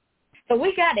 So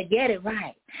we got to get it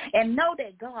right and know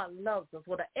that God loves us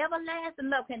with an everlasting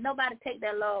love. Can nobody take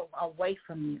that love away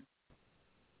from you?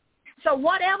 So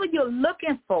whatever you're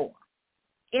looking for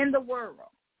in the world,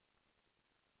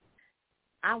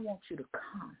 I want you to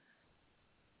come.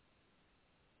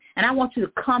 And I want you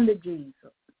to come to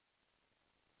Jesus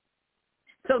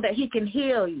so that he can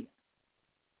heal you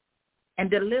and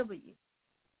deliver you.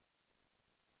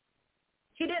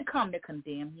 He didn't come to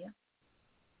condemn you,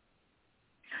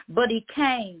 but he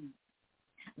came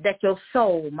that your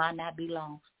soul might not be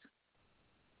lost.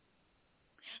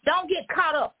 Don't get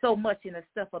caught up so much in the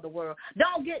stuff of the world.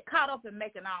 Don't get caught up in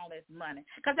making all this money.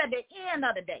 Because at the end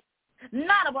of the day,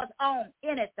 none of us own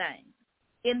anything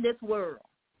in this world.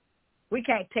 We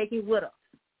can't take it with us.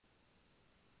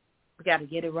 We got to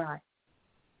get it right.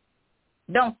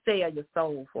 Don't sell your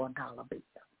soul for $1 bill.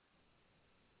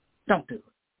 Don't do it.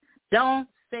 Don't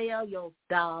sell your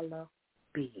dollar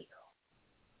bill.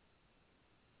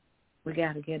 We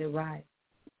got to get it right.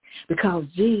 Because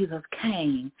Jesus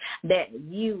came that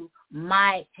you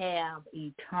might have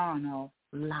eternal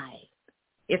life.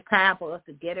 It's time for us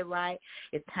to get it right.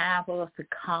 It's time for us to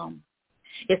come.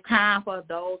 It's time for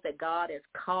those that God has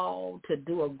called to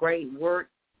do a great work,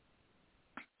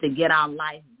 to get our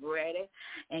life ready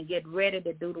and get ready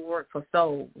to do the work for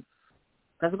souls.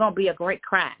 Because it's going to be a great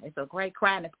cry. It's a great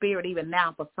cry in the spirit even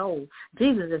now for souls.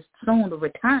 Jesus is soon to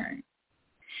return.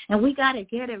 And we got to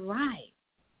get it right.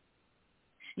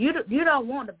 You don't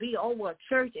want to be over a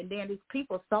church and then these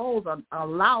people's souls are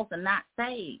lost and not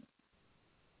saved.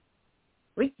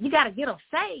 You got to get them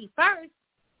saved first.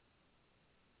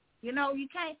 You know, you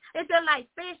can't. It's just like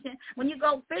fishing. When you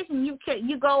go fishing, you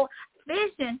go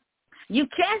fishing, you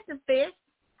catch the fish,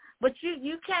 but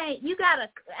you can't. You gotta,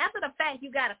 after the fact,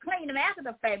 you gotta clean them after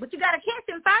the fact, but you gotta catch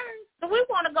them first. So we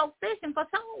want to go fishing for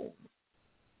souls.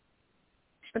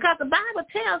 Because the Bible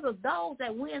tells us those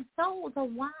that win souls are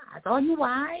wise. Are you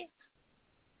wise?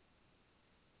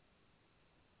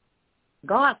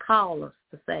 God called us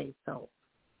to save souls.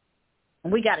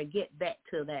 And we got to get back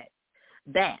to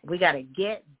that. We got to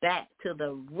get back to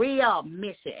the real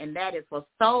mission, and that is for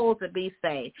souls to be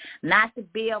saved, not to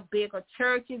build bigger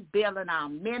churches, building our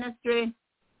ministry,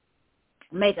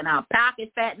 making our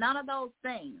pocket fat, none of those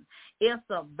things. It's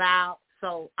about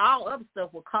so all other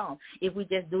stuff will come if we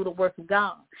just do the work of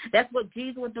God. That's what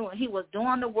Jesus was doing. He was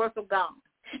doing the work of God.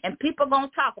 And people are going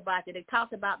to talk about it. They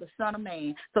talk about the Son of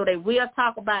Man. So they will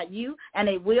talk about you, and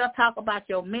they will talk about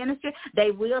your ministry.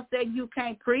 They will say you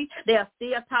can't preach. They'll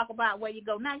still talk about where you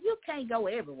go. Now, you can't go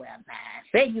everywhere, man.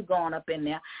 Say you're going up in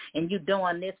there and you're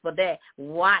doing this for that.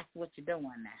 Watch what you're doing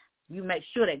now. You make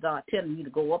sure that God telling you to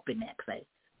go up in that place.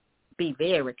 Be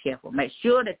very careful. Make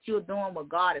sure that you're doing what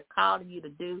God is calling you to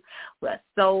do, where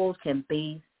souls can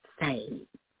be saved.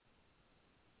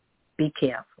 Be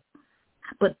careful.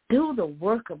 But do the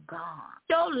work of God.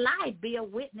 Your life be a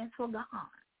witness for God,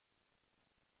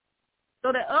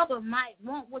 so that others might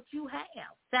want what you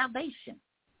have, salvation,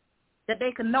 that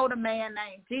they can know the man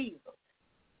named Jesus.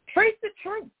 Preach the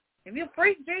truth. If you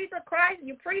preach Jesus Christ,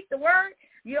 you preach the word,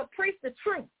 you'll preach the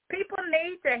truth. People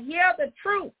need to hear the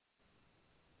truth.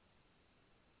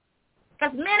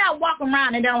 Because men are walking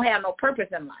around and don't have no purpose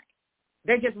in life.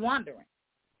 They're just wandering.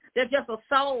 They're just a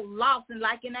soul lost in the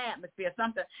atmosphere,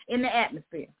 something in the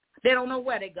atmosphere. They don't know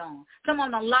where they're going. Some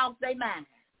of them lost their mind.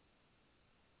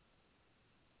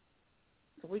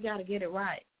 So we got to get it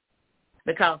right,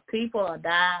 because people are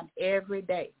dying every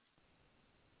day.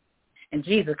 And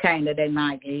Jesus came that they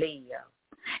might live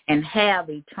and have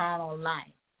eternal life.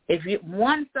 If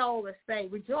one soul is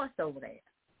saved, rejoice over that.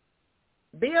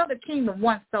 Build the kingdom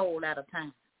one soul at a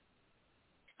time.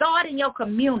 Start in your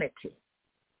community.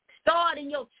 Start in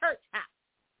your church house.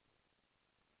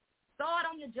 Start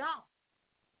on your job.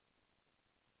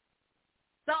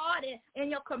 Start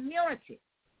in your community.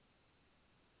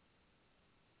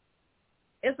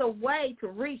 It's a way to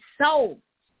reach souls.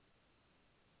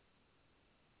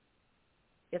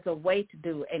 It's a way to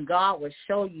do it, and God will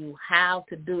show you how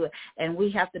to do it. And we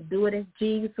have to do it as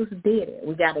Jesus did it.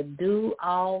 We got to do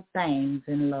all things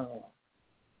in love,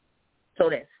 so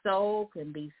that soul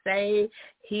can be saved,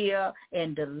 healed,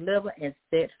 and delivered and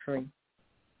set free.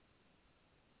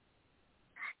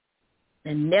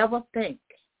 And never think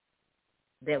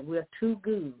that we're too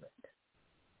good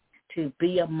to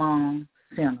be among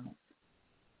sinners.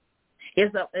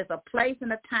 It's a place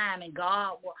and a time, and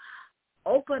God will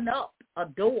open up a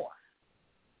door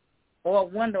or a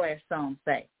window, as some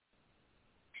say.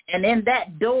 And in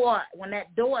that door, when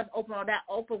that door is open, or that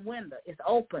open window is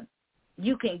open,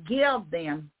 you can give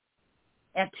them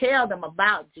and tell them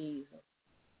about Jesus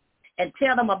and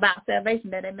tell them about salvation,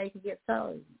 that they may get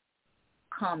saved.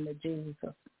 Come to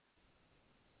Jesus.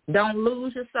 Don't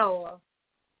lose your soul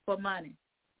for money.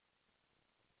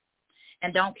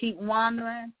 And don't keep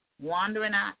wandering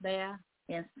out there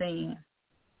in sin.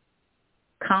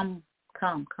 Come.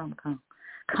 Come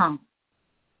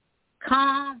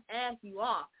as you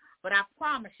are. But I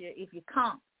promise you, if you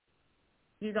come,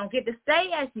 you don't get to stay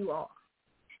as you are.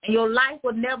 And your life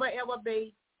will never, ever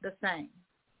be the same.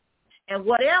 And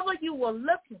whatever you were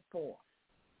looking for,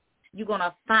 you're going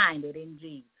to find it in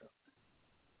Jesus.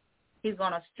 He's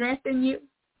going to strengthen you.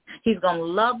 He's going to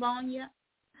love on you.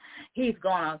 He's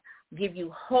going to give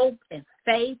you hope and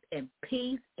faith and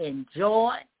peace and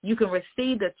joy. You can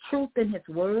receive the truth in his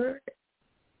word,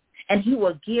 and he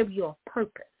will give you a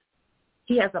purpose.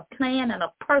 He has a plan and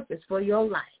a purpose for your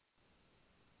life.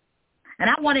 And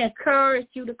I want to encourage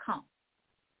you to come,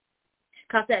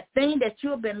 because that thing that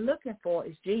you've been looking for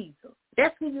is Jesus.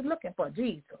 That's who you're looking for,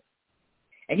 Jesus.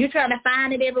 And you're trying to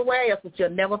find it everywhere else, but you'll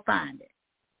never find it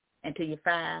until you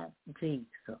find Jesus.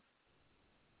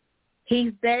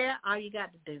 He's there. All you got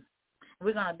to do.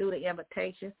 We're going to do the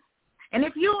invitation. And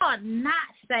if you are not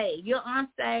saved, you're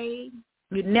unsaved,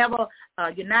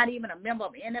 you're not even a member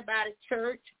of anybody's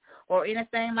church or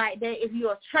anything like that. If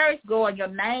you're a church goer, your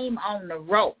name on the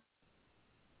roll,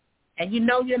 and you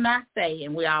know you're not saved,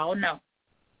 and we all know.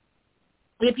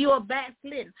 If you are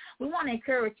backslidden, we want to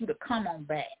encourage you to come on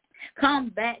back. Come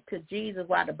back to Jesus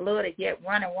while the blood is yet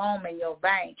running warm in your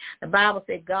veins. The Bible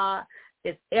says God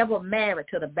is ever married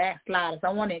to the backsliders. I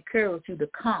want to encourage you to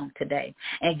come today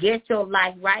and get your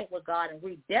life right with God and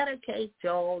rededicate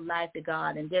your life to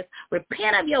God and just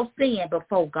repent of your sin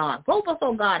before God. Go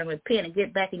before God and repent and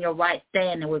get back in your right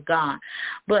standing with God.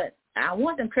 But I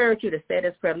want to encourage you to say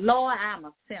this prayer: Lord, I'm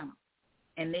a sinner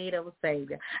in need of a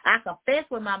Savior. I confess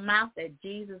with my mouth that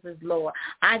Jesus is Lord.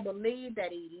 I believe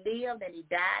that he lived and he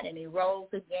died and he rose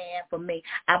again for me.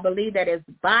 I believe that his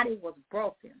body was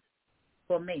broken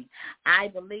for me. I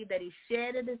believe that he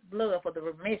shedded his blood for the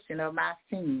remission of my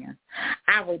sins.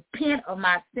 I repent of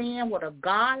my sin with a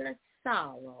godless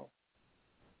sorrow,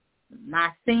 my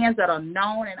sins that are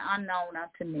known and unknown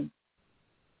unto me.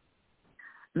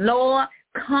 Lord,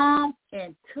 come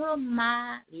into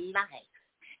my life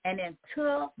and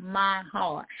into my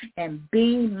heart and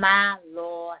be my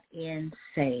Lord and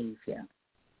Savior.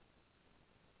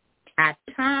 I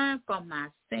turn from my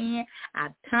sin. I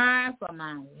turn from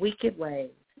my wicked ways.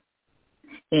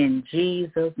 In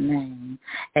Jesus' name,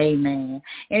 amen.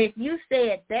 And if you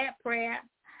said that prayer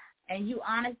and you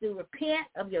honestly repent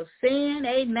of your sin,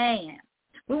 amen,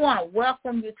 we want to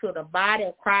welcome you to the body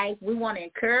of Christ. We want to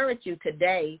encourage you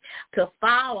today to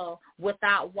follow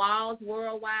Without Walls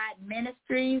Worldwide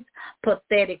Ministries,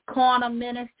 Pathetic Corner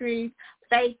Ministries,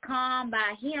 Faith Come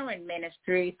by Hearing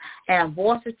Ministries, and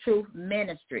Voice of Truth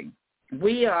Ministry.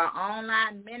 We are an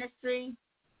online ministry.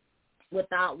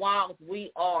 Without Walls,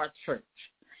 we are a church.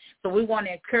 So we want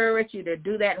to encourage you to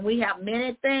do that. And we have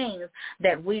many things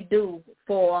that we do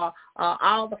for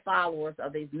all the followers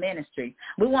of these ministries.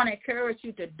 We want to encourage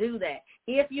you to do that.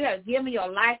 If you have given your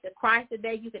life to Christ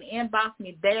today, you can inbox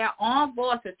me there on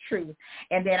Voice of Truth,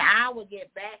 and then I will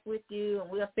get back with you, and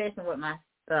we'll session with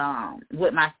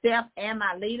myself and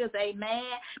my leaders, amen,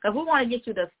 because we want to get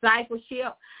you the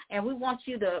discipleship, and we want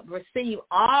you to receive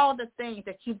all the things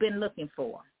that you've been looking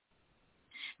for,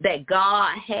 that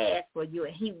God has for you,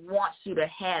 and he wants you to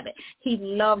have it. He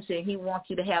loves you, and he wants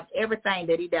you to have everything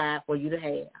that he died for you to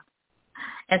have.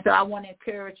 And so I want to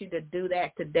encourage you to do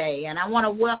that today. And I want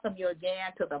to welcome you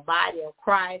again to the body of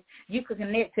Christ. You can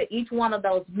connect to each one of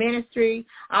those ministries,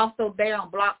 also there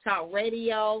on Blog Talk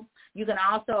Radio. You can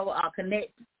also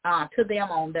connect to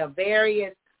them on their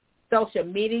various social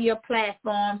media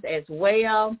platforms as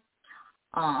well.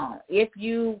 If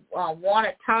you want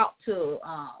to talk to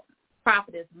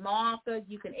Prophetess Martha,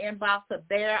 you can inbox her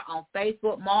there on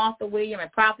Facebook, Martha William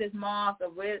and Prophetess Martha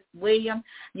William.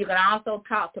 You can also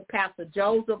talk to Pastor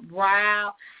Joseph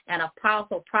Rao and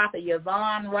Apostle Prophet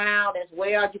Yvonne Rao as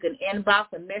well. You can inbox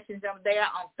and message them there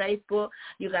on Facebook.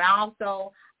 You can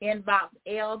also inbox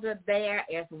Elder there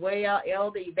as well,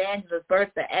 Elder Evangelist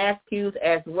Bertha Askews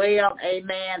as well,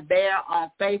 amen, there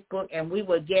on Facebook, and we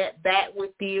will get back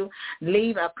with you.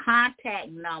 Leave a contact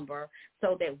number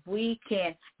so that we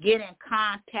can get in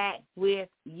contact with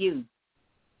you.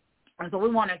 And so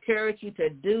we want to encourage you to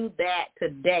do that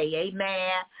today, amen.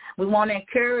 We want to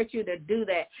encourage you to do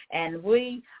that, and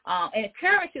we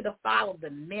encourage you to follow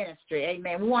the ministry,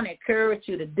 amen. We want to encourage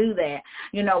you to do that.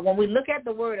 You know, when we look at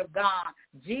the Word of God,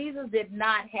 Jesus did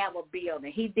not have a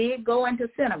building. He did go into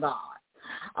synagogue.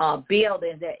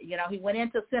 Buildings that, you know, he went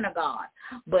into synagogue,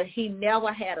 but he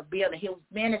never had a building. His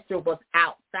ministry was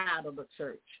outside of the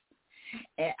church,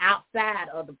 and outside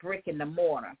of the brick and the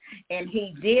mortar. And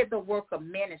he did the work of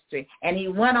ministry, and he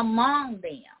went among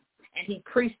them, and he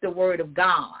preached the word of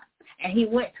God. And he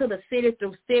went to the city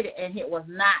through city, and it was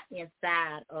not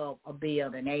inside of a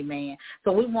building, amen.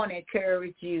 So we want to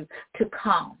encourage you to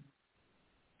come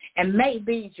and make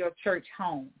these your church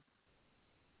home.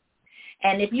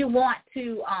 And if you want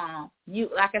to,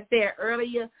 like I said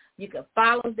earlier, you can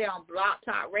follow us there on Blog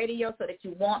Talk Radio so that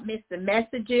you won't miss the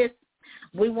messages.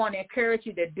 We want to encourage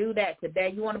you to do that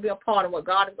today. You want to be a part of what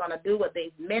God is going to do with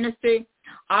this ministry.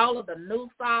 All of the new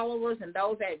followers and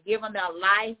those that have given their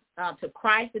life to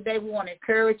Christ today, we want to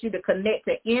encourage you to connect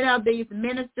to any of these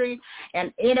ministries,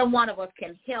 and any one of us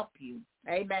can help you.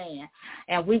 Amen.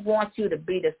 And we want you to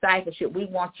be discipleship. We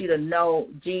want you to know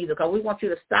Jesus, because we want you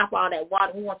to stop all that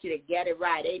water. We want you to get it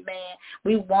right. Amen.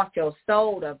 We want your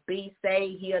soul to be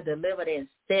saved, healed, delivered, and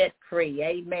set free.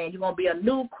 Amen. You're going to be a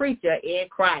new creature in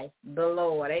Christ, the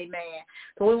Lord. Amen.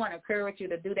 So we want to encourage you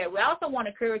to do that. We also want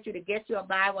to encourage you to get your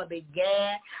Bible and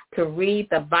begin to read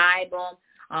the Bible.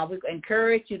 We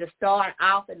encourage you to start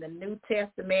off in the New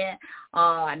Testament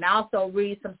and also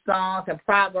read some Psalms and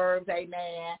Proverbs.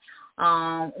 Amen.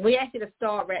 We ask you to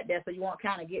start right there so you won't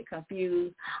kind of get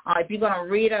confused. If you're going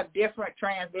to read a different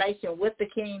translation with the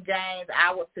King James,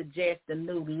 I would suggest the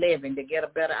New Living to get a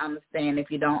better understanding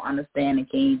if you don't understand the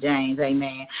King James,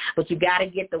 amen. But you got to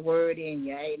get the word in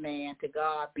you, amen. To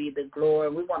God be the glory.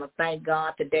 We want to thank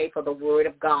God today for the word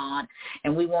of God,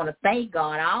 and we want to thank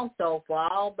God also for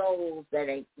all those that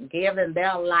are giving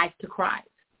their life to Christ.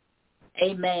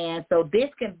 Amen. So this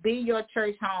can be your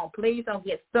church home. Please don't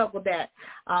get stuck with that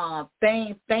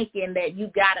thing, thinking that you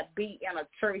got to be in a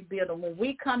church building. When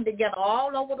we come together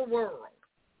all over the world,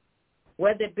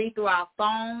 whether it be through our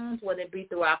phones, whether it be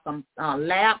through our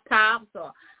laptops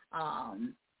or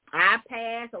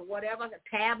iPads or whatever,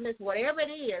 tablets, whatever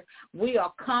it is, we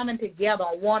are coming together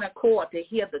on one accord to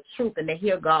hear the truth and to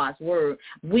hear God's word.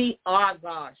 We are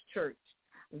God's church.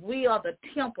 We are the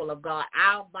temple of God,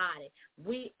 our body.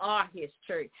 We are his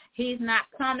church. He's not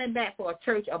coming back for a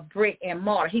church of brick and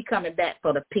mortar. He's coming back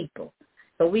for the people.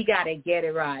 So we got to get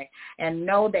it right and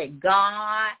know that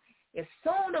God is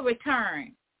soon to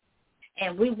return,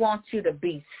 and we want you to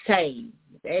be saved.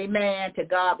 Amen. To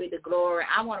God be the glory.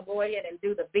 I want to go ahead and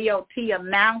do the VOT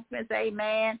announcements.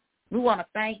 Amen. We want to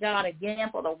thank God again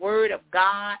for the word of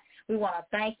God. We want to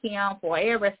thank him for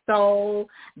every soul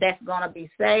that's going to be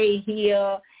saved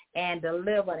here and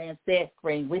delivered and set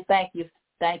free. We thank you,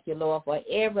 Lord, for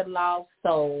every lost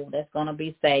soul that's going to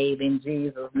be saved in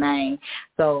Jesus' name.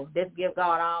 So let's give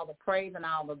God all the praise and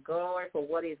all the glory for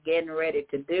what he's getting ready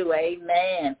to do.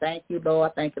 Amen. Thank you,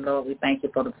 Lord. Thank you, Lord. We thank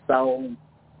you for the soul.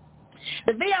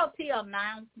 The VOT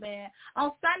announcement.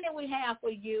 On Sunday we have for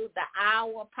you the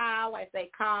Hour Power, as they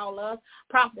call us.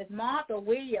 Prophetess Martha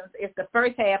Williams is the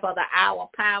first half of the Hour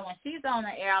Power, and she's on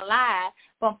the air live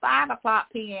from 5 o'clock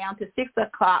p.m. to 6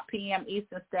 o'clock p.m.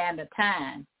 Eastern Standard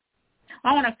Time.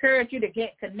 I want to encourage you to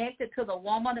get connected to the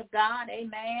woman of God.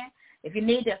 Amen. If you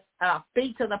need to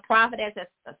speak to the prophet, as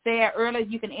I said earlier,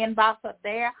 you can inbox her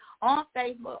there on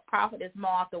Facebook, Prophetess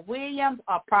Martha Williams,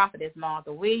 or Prophetess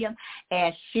Martha Williams,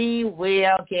 and she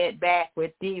will get back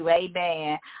with you.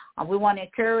 Amen. We want to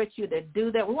encourage you to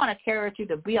do that. We want to encourage you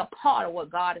to be a part of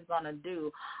what God is going to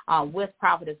do with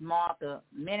Prophetess Martha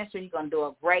Ministry. You're going to do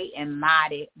a great and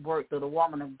mighty work through the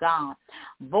woman of God.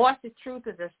 Voice of Truth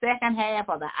is the second half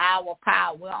of the Hour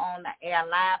Power. We're on the air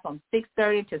live from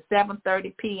 6:30 to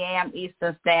 7:30 p.m.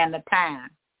 Eastern Standard Time.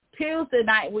 Tuesday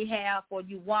night we have for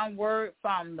you One Word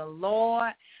from the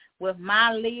Lord with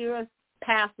my leaders,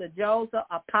 Pastor Joseph,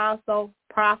 Apostle,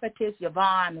 Prophetess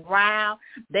Yvonne Rao.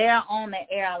 They're on the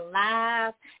air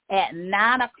live at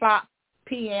 9 o'clock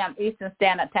p.m. Eastern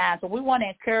Standard Time. So we want to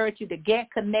encourage you to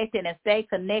get connected and stay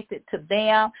connected to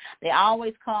them. They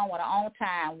always come with an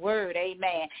on-time word.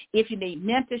 Amen. If you need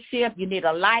mentorship, you need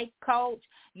a life coach,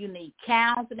 you need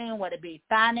counseling, whether it be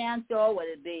financial, whether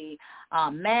it be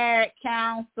marriage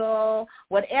counsel,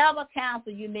 whatever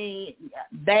counsel you need,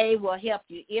 they will help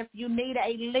you. If you need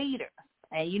a leader,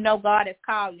 and you know God has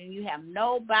called you and you have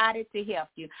nobody to help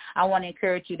you, I want to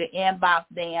encourage you to inbox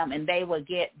them, and they will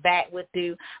get back with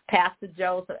you, Pastor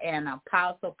Joseph and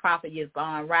Apostle Prophet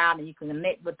Yvonne Rao, and you can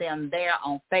connect with them there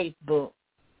on Facebook.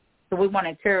 So we want to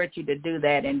encourage you to do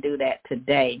that and do that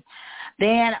today.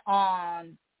 Then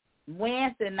on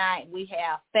Wednesday night, we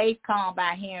have Faith Come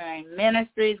by Hearing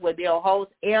Ministries with your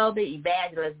host, Elder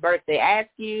Evangelist Birthday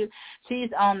Askew. She's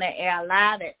on the air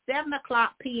live at 7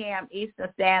 o'clock p.m. Eastern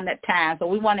Standard Time. So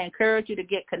we want to encourage you to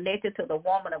get connected to the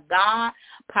woman of God,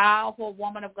 powerful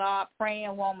woman of God,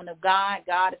 praying woman of God.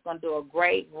 God is going to do a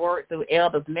great work through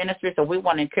Elder's ministry. So we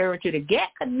want to encourage you to get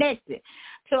connected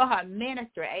to her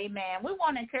ministry. Amen. We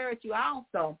want to encourage you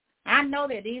also. I know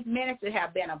that these ministries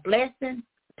have been a blessing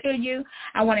to you.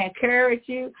 I want to encourage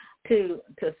you to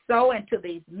sow into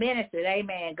these ministries.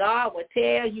 Amen. God will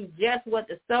tell you just what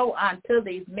to sow unto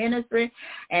these ministries,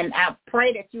 and I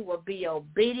pray that you will be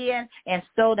obedient and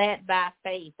sow that by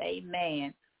faith.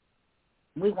 Amen.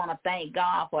 We want to thank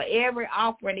God for every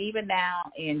offering, even now,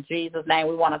 in Jesus' name.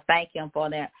 We want to thank him for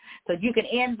that. So you can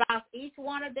inbox each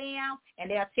one of them,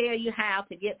 and they'll tell you how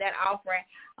to get that offering.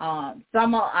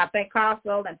 Some of, I think,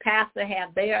 Carso and Pastor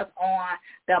have theirs on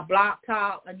the Blog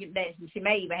Talk. And she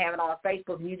may even have it on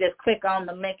Facebook, and you just click on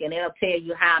the link, and it'll tell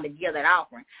you how to give that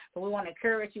offering. So we want to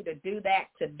encourage you to do that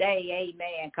today,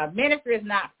 amen, because ministry is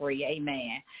not free,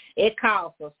 amen. It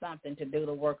costs us something to do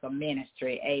the work of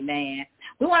ministry, amen.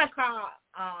 We want to call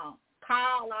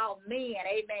all men,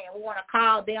 amen. We want to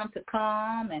call them to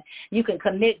come, and you can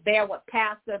connect there with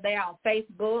Pastor there on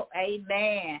Facebook,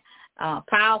 amen.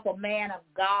 Powerful man of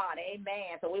God,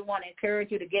 amen. So we want to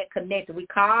encourage you to get connected. We're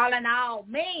calling all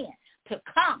men to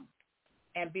come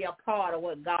and be a part of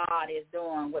what God is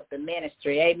doing with the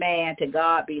ministry, amen. To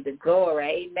God be the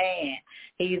glory, amen.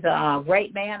 He's a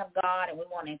great man of God, and we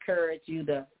want to encourage you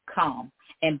to come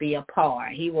and be a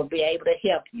part. He will be able to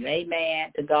help you.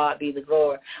 Amen. To God be the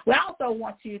glory. We also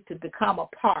want you to become a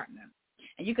partner.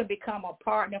 And you can become a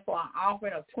partner for an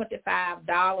offering of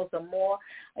 $25 or more.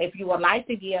 If you would like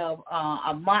to give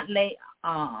a monthly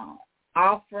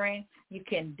offering, you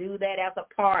can do that as a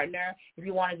partner. If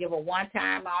you want to give a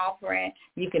one-time offering,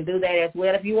 you can do that as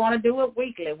well. If you want to do it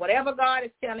weekly, whatever God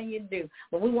is telling you to do.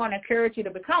 But we want to encourage you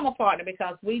to become a partner,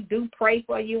 because we do pray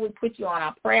for you. We put you on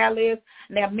our prayer list.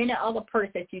 And there are many other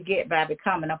perks that you get by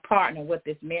becoming a partner with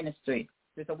this ministry.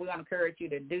 ministry. So we're going to encourage you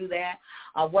to do that.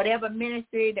 Whatever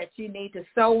ministry that you need to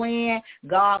sow in,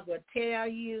 God will tell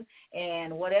you.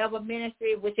 And whatever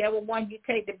ministry, whichever one you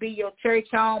take to be your church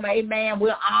home, amen,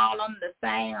 we're all under the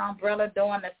same umbrella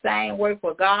doing the same work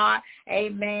for God.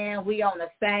 Amen. We on the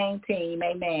same team.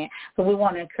 Amen. So we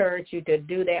want to encourage you to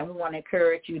do that. We want to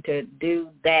encourage you to do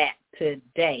that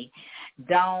today.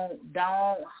 Don't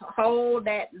hold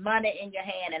that money in your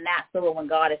hand and not sow it when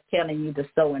God is telling you to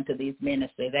sow into these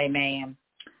ministries. Amen.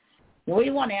 We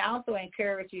want to also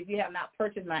encourage you, if you have not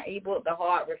purchased my ebook, The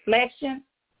Hard Reflection,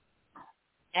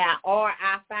 or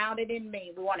I Found It in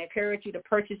Me, we want to encourage you to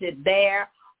purchase it there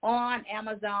on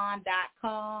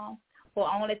Amazon.com for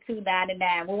only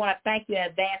 $2.99. We want to thank you in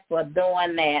advance for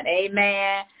doing that.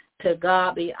 Amen. To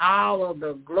God be all of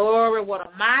the glory. What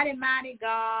a mighty, mighty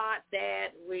God that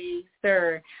we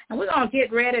serve. And we're going to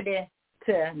get ready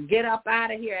to get up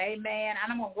out of here. Amen.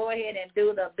 I'm going to go ahead and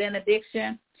do the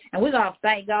benediction. And we're going to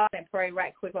thank God and pray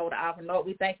right quick over the offering. Lord,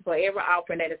 we thank you for every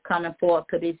offering that is coming forth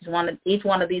to each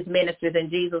one of these ministries in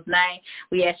Jesus' name.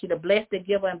 We ask you to bless the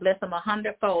giver and bless them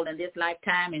 100-fold in this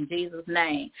lifetime in Jesus'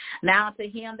 name. Now to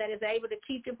him that is able to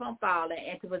keep you from falling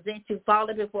and to present you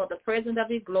falling before the presence of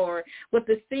his glory with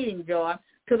exceeding joy,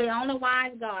 to the only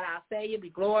wise God, our Savior,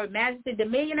 be glory, majesty,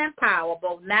 dominion, and power,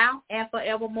 both now and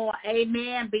forevermore.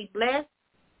 Amen. Be blessed.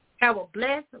 Have a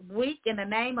blessed week in the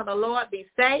name of the Lord. Be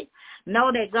safe.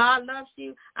 Know that God loves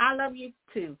you. I love you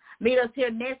too. Meet us here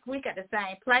next week at the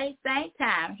same place, same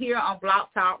time, here on Blog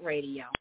Talk Radio.